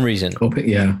 for some reason. Oh,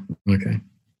 yeah. Okay.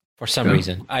 For some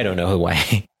reason. I don't know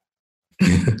why.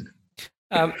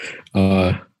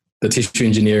 The tissue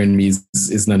engineer in me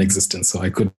is non-existent, so I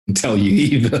couldn't tell you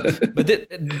either. But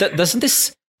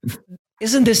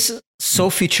isn't this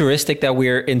so futuristic that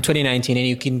we're in 2019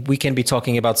 and we can be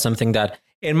talking about something that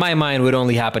in my mind would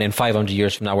only happen in 500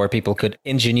 years from now, where people could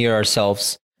engineer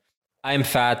ourselves. I'm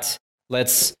fat.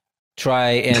 Let's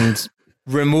try and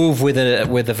remove with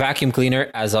a vacuum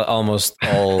cleaner, as almost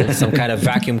all some kind of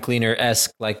vacuum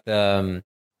cleaner-esque, like the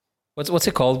what's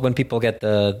it called when people get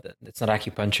it's not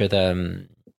acupuncture,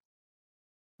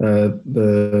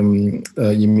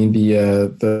 you mean the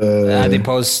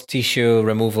adipose tissue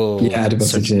removal? Yeah,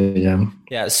 adipose tissue. Yeah.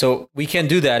 Yeah. So we can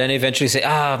do that and eventually say,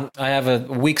 I have a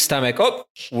weak stomach. Oh,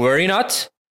 worry not.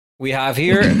 We have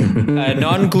here a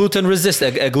non-gluten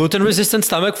resistant, a gluten-resistant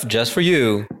stomach just for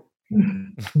you.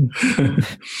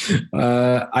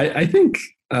 I think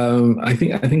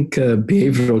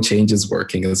behavioral change is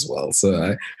working as well.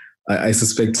 So I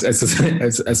suspect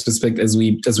as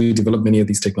we develop many of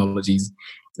these technologies,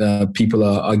 people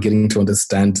are getting to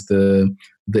understand the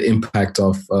impact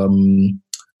of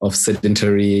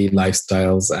sedentary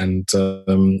lifestyles and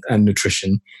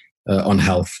nutrition on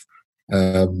health.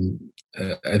 I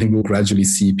think we'll gradually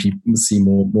see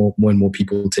more and more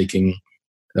people taking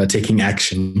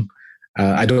action.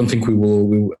 I don't think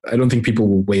I don't think people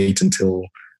will wait until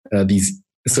these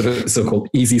so-called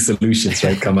easy solutions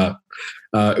come up.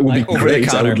 It would be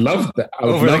great. I would love that.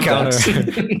 Over the counter.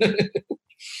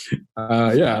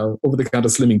 Over the counter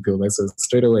slimming pill. That's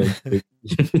straight away.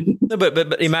 No,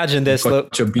 but imagine this.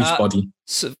 Look, your beach body.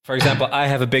 So, for example, I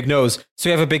have a big nose. So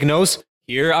you have a big nose.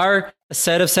 Here are a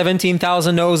set of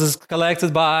 17,000 noses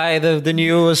collected by the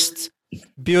newest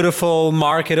beautiful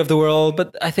market of the world.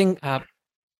 But I think I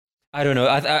don't know.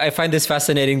 I find this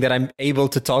fascinating that I'm able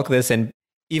to talk this and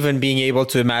even being able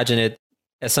to imagine it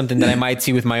as something that I might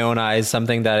see with my own eyes,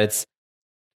 something that it's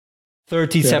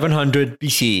 3700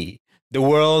 BC. The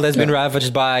world has been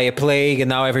ravaged by a plague, and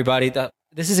now everybody...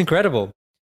 this is incredible.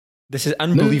 This is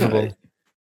unbelievable.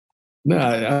 No,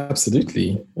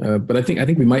 absolutely. But I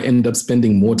think we might end up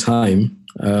spending more time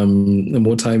in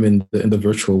the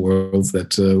virtual worlds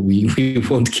that we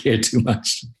won't care too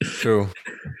much. True.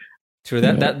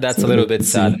 That's a little bit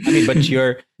sad. I mean, but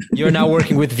you're now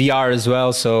working with VR as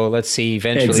well, so let's see.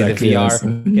 Eventually, the VR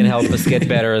can help us get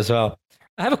better as well.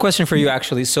 I have a question for you,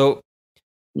 actually. So,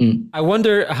 I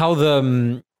wonder how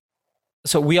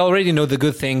so we already know the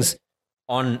good things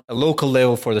on a local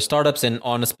level for the startups and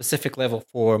on a specific level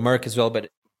for Merck as well. But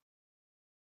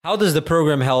how does the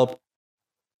program help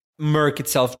Merck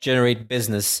itself generate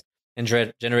business and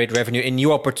generate revenue and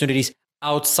new opportunities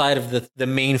outside of the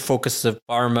main focus of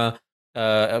pharma,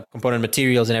 component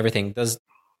materials and everything?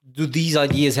 Do these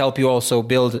ideas help you also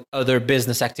build other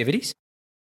business activities?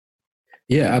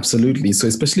 Yeah, absolutely. So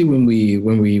especially when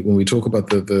we talk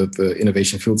about the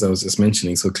innovation fields I was just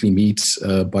mentioning, so clean meat,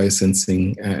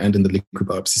 biosensing, and in the liquid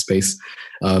biopsy space,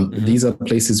 these are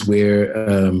places where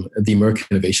the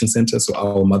Merck Innovation Center, so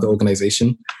our mother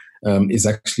organization, is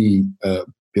actually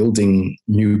building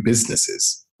new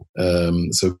businesses.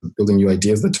 So building new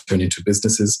ideas that turn into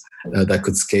businesses that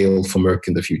could scale for Merck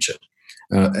in the future.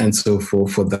 And so for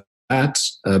that,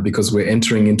 because we're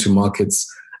entering into markets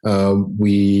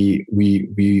we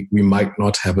might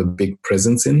not have a big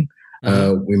presence in.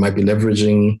 We might be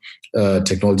leveraging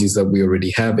technologies that we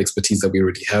already have, expertise that we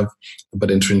already have, but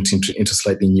entering into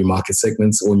slightly new market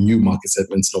segments or novel market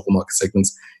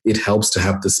segments. It helps to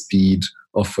have the speed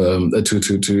of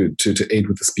to aid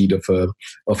with the speed of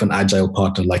an agile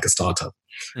partner like a startup.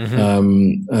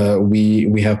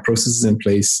 We have processes in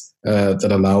place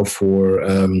that allow for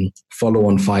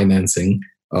follow-on financing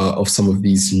of some of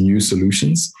these new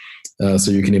solutions.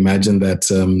 So you can imagine that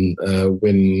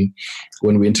when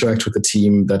we interact with a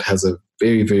team that has a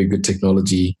very, very good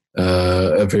technology,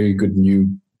 a very good new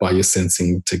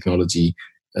biosensing technology,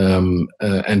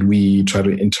 And we try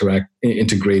to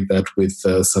integrate that with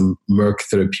some Merck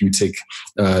therapeutic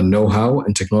know-how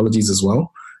and technologies as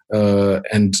well,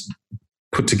 and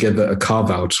put together a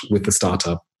carve-out with the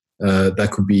startup that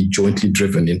could be jointly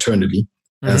driven internally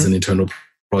as an internal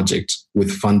project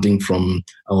with funding from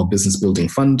our business building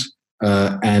fund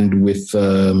and with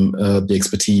the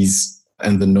expertise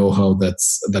and the know-how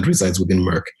that resides within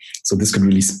Merck. So this could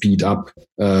really speed up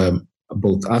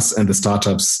both us and the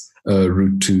startups'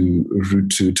 route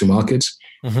to market,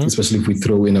 especially if we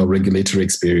throw in our regulatory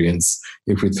experience,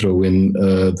 if we throw in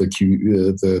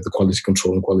the quality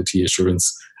control and quality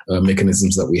assurance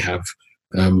mechanisms that we have,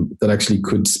 that actually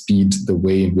could speed the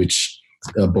way in which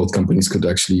both companies could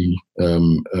actually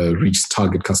reach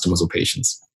target customers or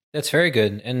patients. That's very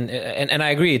good, and I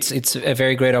agree. It's a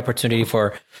very great opportunity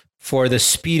for the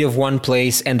speed of one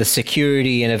place and the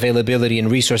security and availability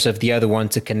and resource of the other one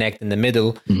to connect in the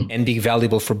middle and be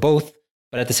valuable for both.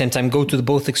 But at the same time, go to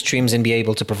both extremes and be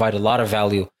able to provide a lot of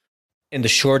value in the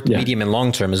short, medium, and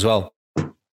long term as well.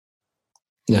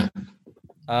 Yeah.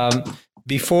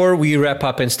 Before we wrap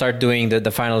up and start doing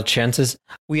the final chances,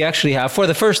 we actually have, for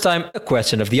the first time, a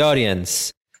question of the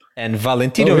audience. And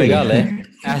Valentino Regale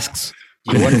asks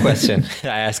you one question.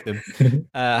 I asked him,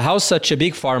 how such a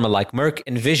big pharma like Merck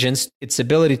envisions its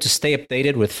ability to stay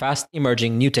updated with fast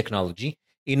emerging new technology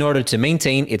in order to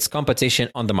maintain its competition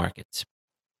on the market?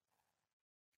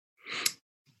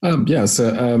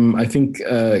 So I think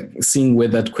seeing where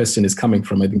that question is coming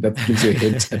from, I think that gives you a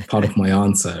hint at part of my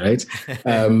answer, right?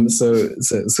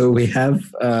 So we have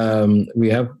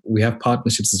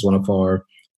partnerships as one of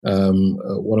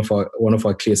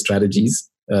our clear strategies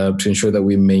to ensure that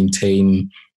we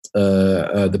maintain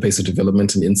the pace of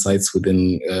development and insights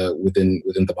within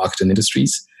the market and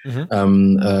industries.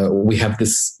 We have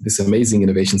this amazing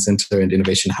innovation center and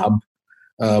innovation hub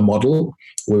model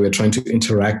where we're trying to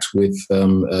interact with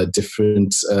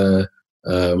different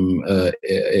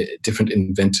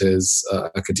inventors,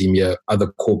 academia, other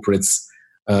corporates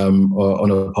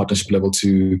on a partnership level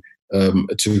to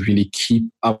really keep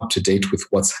up to date with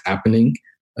what's happening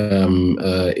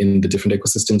in the different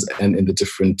ecosystems and in the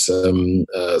different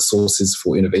sources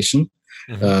for innovation.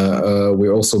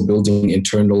 We're also building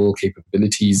internal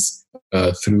capabilities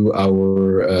through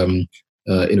our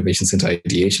innovation center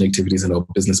ideation activities and our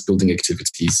business building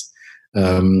activities.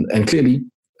 And clearly,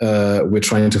 we're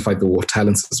trying to fight the war of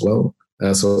talents as well.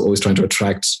 So always trying to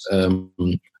attract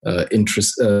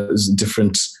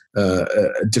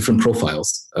different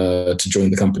profiles to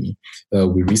join the company.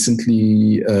 We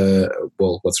recently,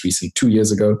 what's recent? 2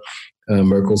 years ago,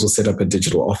 Merck also set up a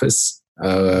digital office.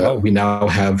 We now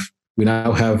have,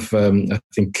 I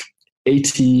think,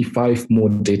 85 more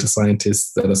data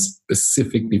scientists that are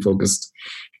specifically focused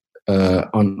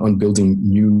on building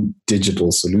new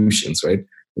digital solutions, right?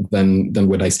 Than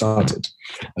when I started.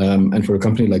 And for a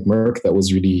company like Merck, that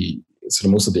was really sort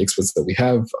of most of the experts that we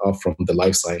have are from the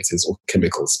life sciences or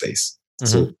chemical space.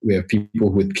 So we have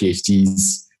people with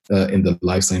PhDs in the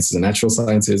life sciences and natural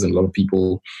sciences, and a lot of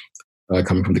people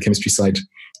coming from the chemistry side.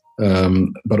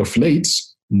 But of late,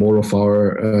 more of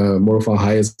our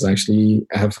hires actually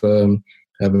have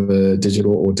a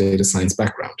digital or data science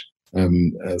background.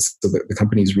 So the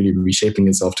company is really reshaping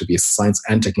itself to be a science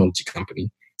and technology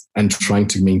company, and trying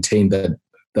to maintain that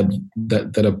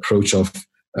approach of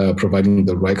providing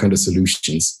the right kind of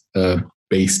solutions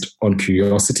based on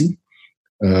curiosity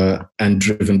and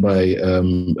driven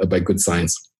by good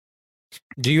science.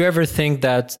 Do you ever think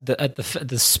that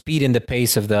the speed and the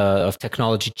pace of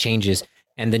technology changes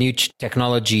and the new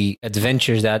technology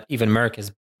adventures that even Merck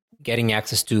is getting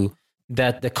access to,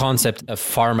 that the concept of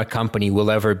pharma company will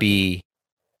ever be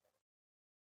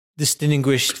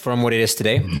distinguished from what it is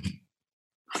today?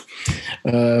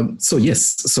 So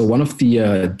yes. So one of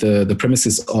the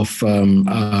premises of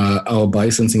our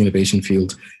biosensing innovation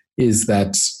field is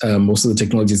that most of the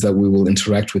technologies that we will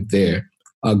interact with there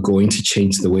are going to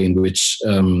change the way in which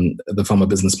the pharma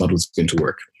business model is going to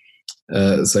work.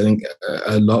 So I think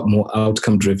a lot more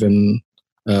outcome driven,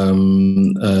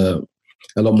 a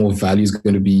lot more value is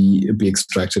going to be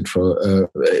extracted for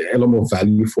a lot more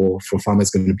value for pharma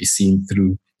is going to be seen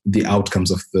through the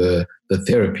outcomes of the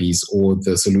therapies or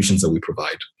the solutions that we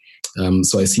provide.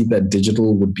 So I see that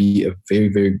digital would be a very,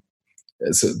 very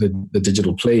so the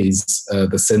digital plays,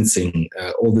 the sensing,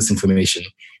 all this information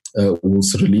will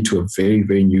sort of lead to a very,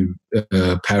 very new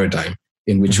paradigm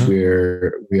in which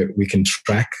we can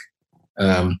track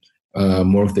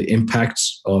more of the impact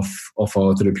of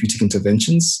our therapeutic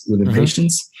interventions within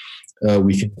patients.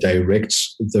 We can direct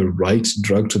the right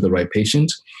drug to the right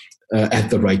patient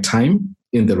at the right time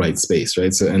in the right space,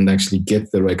 right? So, and actually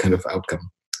get the right kind of outcome.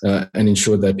 and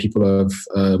ensure that people have,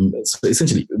 so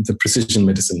essentially the precision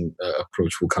medicine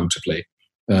approach will come to play.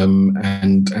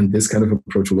 And this kind of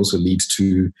approach will also lead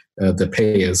to the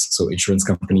payers, so insurance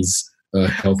companies,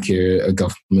 healthcare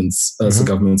governments, so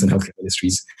governments and healthcare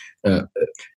ministries,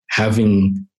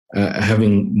 having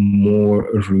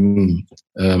more room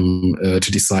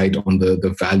to decide on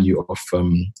the value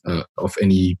of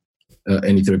any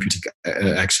therapeutic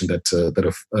action that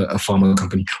a pharma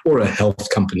company or a health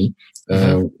company.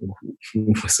 So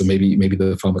maybe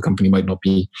the pharma company might not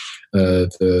be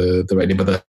the right name, but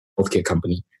the healthcare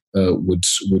company would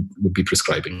be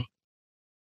prescribing.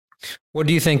 What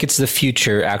do you think it's the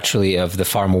future actually of the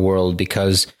pharma world?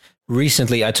 Because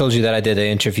recently I told you that I did an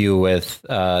interview with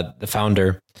the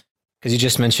founder, because you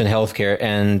just mentioned healthcare,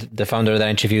 and the founder that I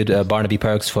interviewed, Barnaby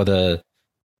Parks, for the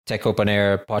Tech Open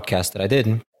Air podcast that I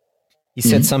did. He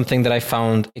said something that I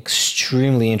found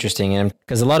extremely interesting, and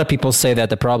because a lot of people say that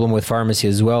the problem with pharmacy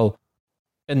as well,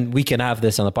 and we can have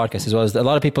this on the podcast as well, is that a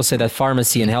lot of people say that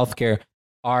pharmacy and healthcare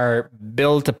are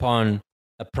built upon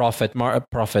a profit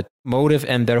motive,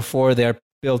 and therefore they're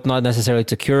built not necessarily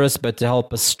to cure us, but to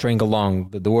help us string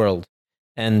along the world.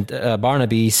 And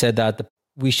Barnaby said that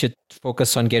we should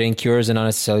focus on getting cures and not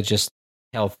necessarily just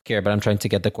healthcare, but I'm trying to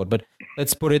get the quote. But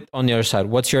let's put it on the other side.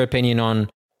 What's your opinion on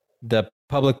the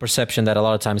public perception that a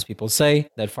lot of times people say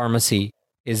that pharmacy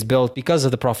is built because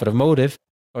of the profit of motive,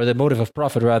 or the motive of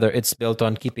profit rather, it's built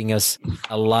on keeping us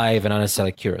alive and not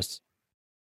necessarily cure us?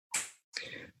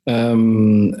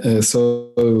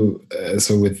 So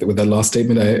with that last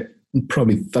statement, I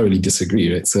probably thoroughly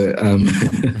disagree. Right? So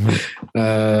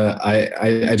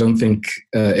I don't think,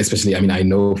 especially. I mean, I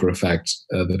know for a fact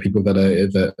the people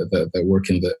that work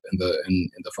in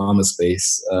the pharma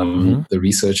space, the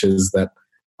researchers that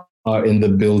are in the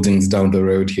buildings down the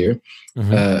road here,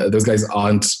 those guys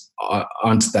aren't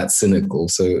that cynical.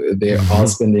 So they are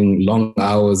spending long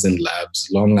hours in labs,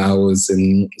 long hours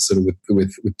in sort of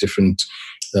with different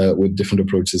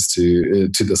approaches to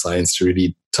the science to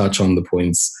really touch on the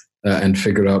points and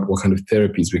figure out what kind of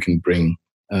therapies we can bring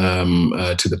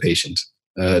to the patient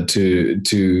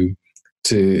to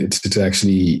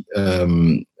actually.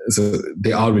 So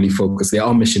they are really focused. They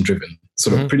are mission driven.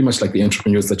 Sort of pretty much like the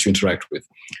entrepreneurs that you interact with.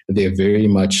 They're very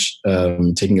much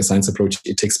taking a science approach.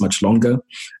 It takes much longer.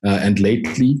 And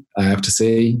lately, I have to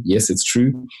say, yes, it's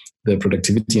true. The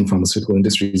productivity in pharmaceutical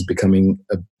industry is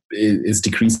is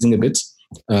decreasing a bit.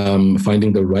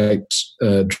 Finding the right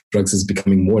drugs is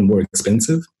becoming more and more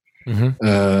expensive.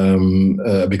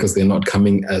 Because they're not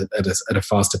coming at a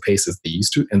faster pace as they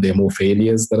used to, and there are more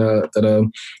failures that are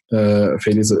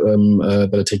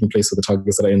taking place for the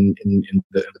targets that are in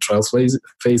the trials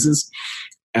phases.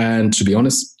 And to be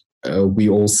honest, we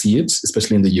all see it,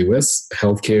 especially in the US.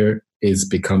 Healthcare is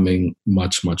becoming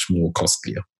much more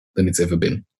costlier than it's ever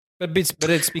been. But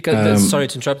it's because sorry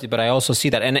to interrupt you, but I also see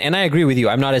that, and I agree with you.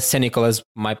 I'm not as cynical as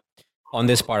on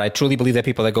this part. I truly believe that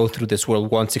people that go through this world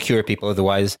want to cure people.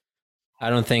 Otherwise, I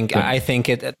don't think. Yeah. I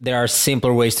think there are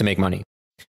simpler ways to make money,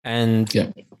 and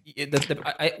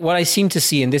what I seem to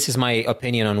see, and this is my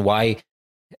opinion on why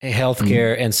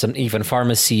healthcare and some even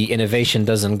pharmacy innovation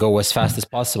doesn't go as fast as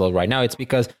possible right now. It's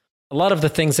because a lot of the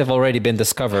things have already been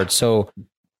discovered. So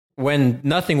when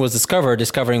nothing was discovered,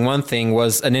 discovering one thing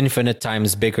was an infinite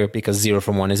times bigger, because 0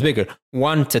 from 1 is bigger.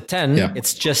 1 to 10,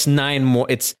 it's just 9 more.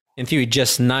 It's in theory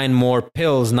just 9 more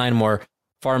pills, 9 more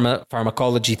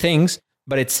pharmacology things,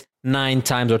 but it's 9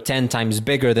 times or 10 times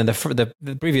bigger than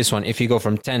the previous one. If you go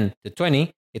from 10 to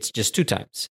 20, it's just 2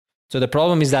 times. So the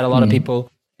problem is that a lot of people,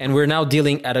 and we're now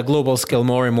dealing at a global scale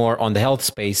more and more on the health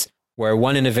space, where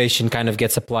one innovation kind of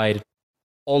gets applied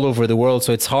all over the world.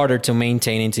 So it's harder to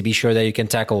maintain and to be sure that you can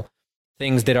tackle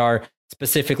things that are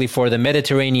specifically for the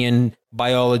Mediterranean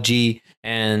biology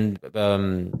and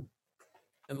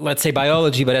let's say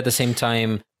biology, but at the same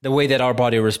time, the way that our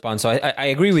body responds. So I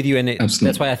agree with you. And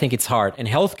that's why I think it's hard. In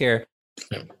healthcare,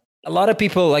 a lot of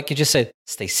people, like you just said,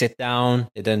 they sit down,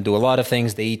 they don't do a lot of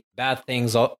things, they eat bad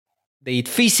things, they eat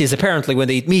feces apparently when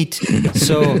they eat meat.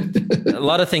 So a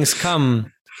lot of things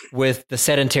come with the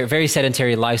very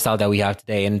sedentary lifestyle that we have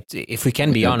today. And if we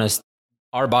can be honest,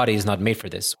 our body is not made for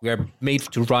this. We are made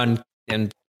to run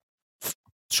and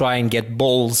try and get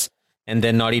bowls and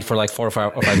then not eat for like 4 or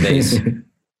 5 days.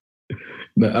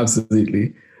 No,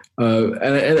 absolutely.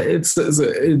 And it's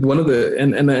one of the,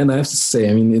 and I have to say,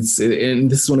 I mean, and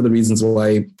this is one of the reasons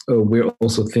why we're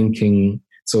also thinking.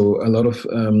 So a lot of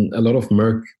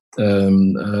Merck,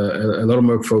 a lot of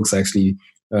Merck folks actually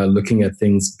looking at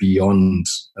things beyond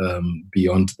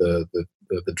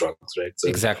the drugs, right? So,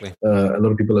 exactly. A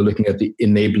lot of people are looking at the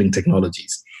enabling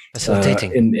technologies.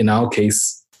 Facilitating. In our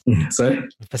case, Sorry?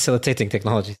 Facilitating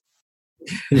technologies.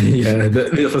 Yeah,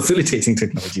 the facilitating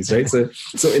technologies, right?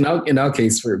 So in our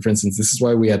case, for instance, this is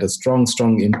why we had a strong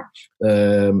that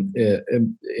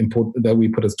we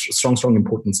put a strong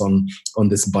importance on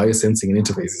this biosensing and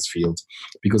interfaces field,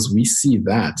 because we see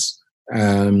that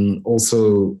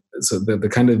also. So the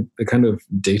kind of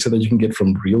data that you can get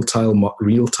from real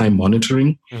time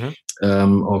monitoring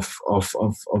of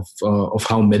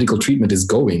how medical treatment is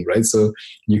going, right? So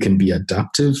you can be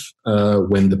adaptive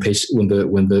when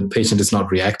the patient is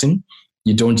not reacting.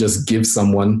 You don't just give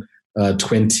someone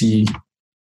 20.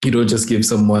 You don't just give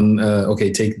someone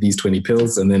okay, take these 20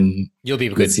 pills and then you'll be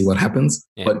good. Let's see what happens.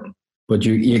 Yeah. But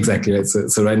you exactly right.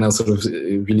 So right now, sort of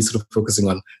really sort of focusing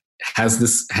on has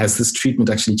this treatment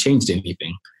actually changed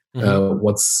anything? How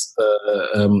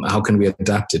can we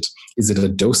adapt it? Is it a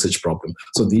dosage problem?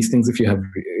 So these things, if you have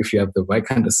the right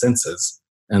kind of sensors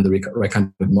and the right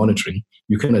kind of monitoring,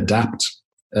 you can adapt.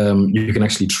 You can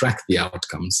actually track the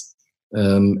outcomes,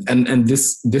 and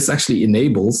this actually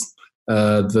enables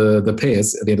the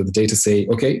payers at the end of the day to say,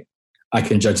 okay, I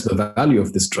can judge the value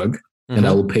of this drug, and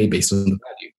I will pay based on the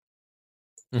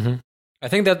value. I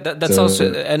think that's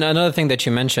also, and another thing that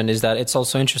you mentioned is that it's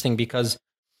also interesting because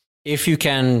if you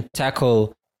can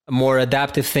tackle a more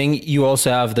adaptive thing, you also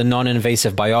have the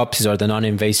non-invasive biopsies or the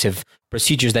non-invasive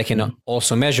procedures that can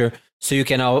also measure. So you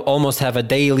can almost have a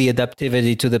daily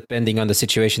adaptivity to depending on the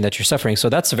situation that you're suffering. So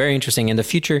that's very interesting in the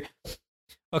future.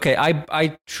 Okay,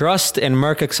 I trust in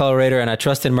Merck Accelerator and I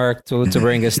trust in Merck to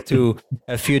bring us to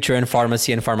a future in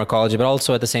pharmacy and pharmacology, but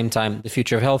also at the same time, the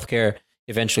future of healthcare,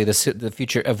 eventually the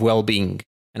future of well-being.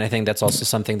 And I think that's also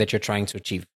something that you're trying to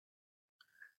achieve.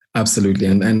 Absolutely,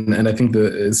 and I think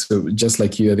so just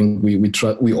like you, I think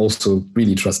we also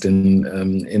really trust in the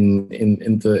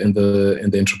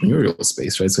entrepreneurial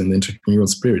space, right? So in the entrepreneurial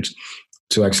spirit,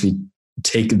 to actually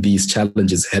take these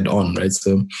challenges head on, right?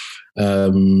 So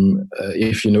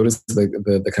if you notice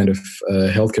the kind of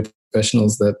healthcare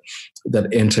professionals that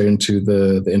enter into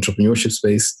the entrepreneurship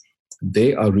space,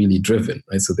 they are really driven,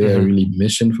 right? So they are really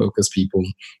mission-focused people.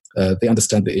 They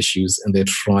understand the issues and they're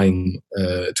trying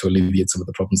to alleviate some of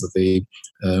the problems that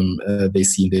they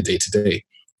see in their day-to-day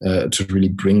to really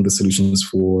bring the solutions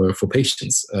for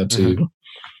patients.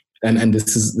 And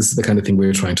this is the kind of thing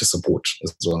we're trying to support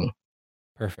as well.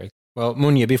 Perfect. Well,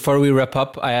 Munya, before we wrap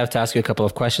up, I have to ask you a couple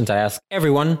of questions. I ask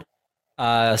everyone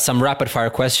some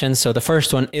rapid-fire questions. So the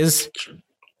first one is,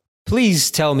 please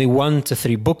tell me 1 to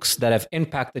 3 books that have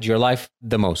impacted your life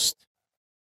the most.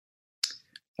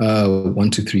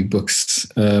 1 to 3 books.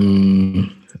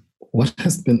 What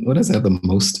has had the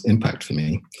most impact for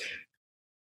me?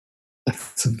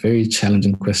 That's a very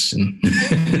challenging question.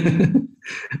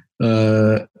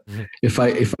 If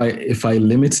I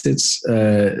limit it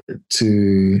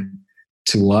to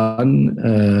one,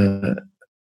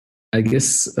 I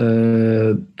guess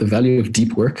the value of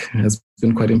deep work has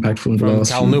been quite impactful in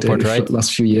the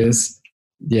last few years.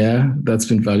 Yeah, that's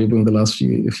been valuable in the last few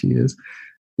years.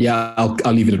 Yeah,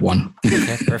 I'll leave it at 1.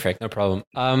 Okay, perfect, no problem.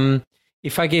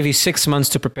 If I gave you 6 months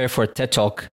to prepare for a TED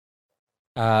Talk,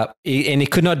 and it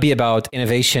could not be about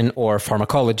innovation or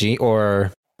pharmacology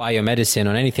or biomedicine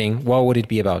or anything, what would it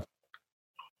be about?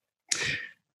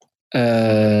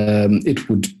 It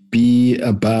would be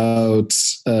about,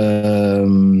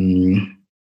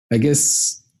 I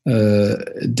guess,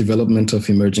 development of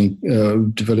emerging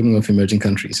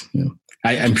countries. Yeah.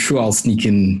 I'm sure I'll sneak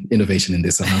in innovation in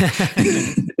this somehow.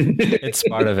 It's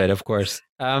part of it, of course.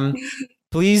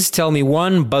 Please tell me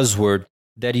one buzzword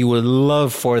that you would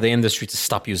love for the industry to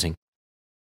stop using.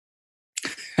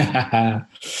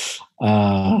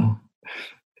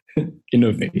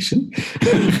 Innovation.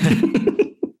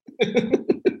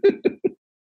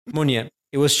 Munya,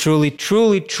 it was truly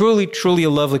a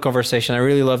lovely conversation. I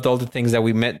really loved all the things that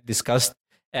we discussed.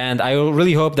 And I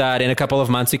really hope that in a couple of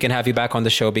months we can have you back on the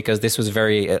show, because this was a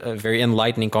very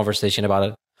enlightening conversation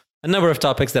about a number of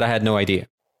topics that I had no idea.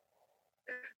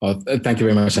 Well, thank you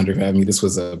very much, Andrew, for having me. This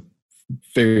was a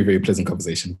very, very pleasant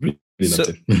conversation. Really loved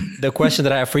it. The question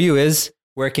that I have for you is,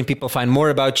 where can people find more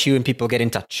about you and people get in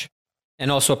touch?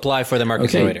 And also apply for the Merck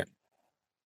Accelerator.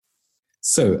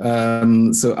 So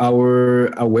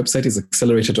our website is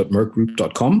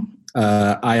accelerator.merckgroup.com.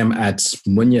 I am at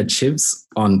Munya Chivs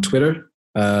on Twitter.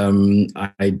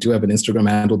 I do have an Instagram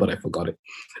handle, but I forgot it.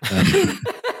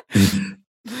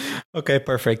 Okay,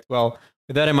 perfect. Well,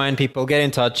 with that in mind, people, get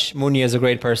in touch. Munya is a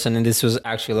great person, and this was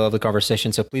actually a lovely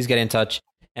conversation. So please get in touch.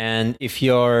 And if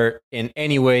you're in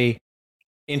any way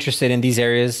interested in these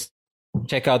areas,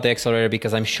 check out the Accelerator,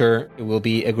 because I'm sure it will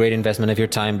be a great investment of your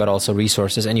time, but also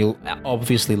resources. And you'll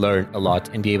obviously learn a lot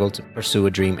and be able to pursue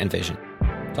a dream and vision.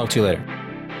 Talk to you later.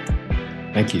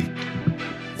 Thank you.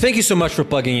 Thank you so much for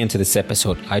plugging into this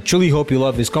episode. I truly hope you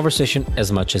love this conversation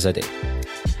as much as I did.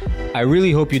 I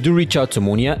really hope you do reach out to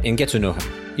Munya and get to know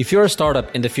him. If you're a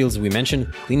startup in the fields we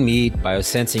mentioned, clean meat,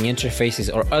 biosensing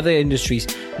interfaces, or other industries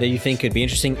that you think could be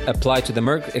interesting, apply to the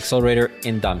Merck Accelerator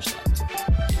in Darmstadt.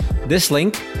 This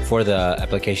link for the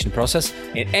application process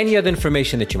and any other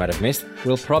information that you might have missed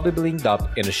will probably be linked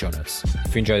up in the show notes.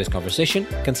 If you enjoy this conversation,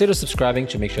 consider subscribing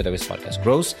to make sure that this podcast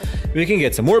grows. We can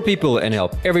get some more people and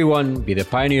help everyone be the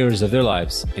pioneers of their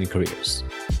lives and careers.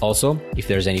 Also, if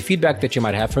there's any feedback that you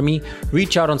might have for me,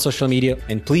 reach out on social media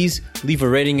and please leave a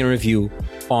rating and review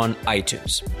on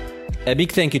iTunes. A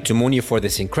big thank you to Munya for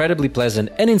this incredibly pleasant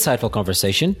and insightful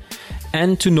conversation,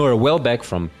 and to Nora Welbeck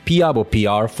from Piabo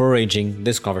PR for arranging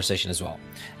this conversation as well.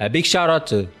 A big shout out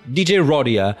to DJ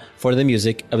Rodia for the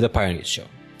music of the Pioneers Show.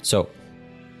 So,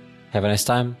 have a nice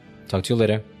time. Talk to you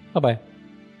later. Bye-bye.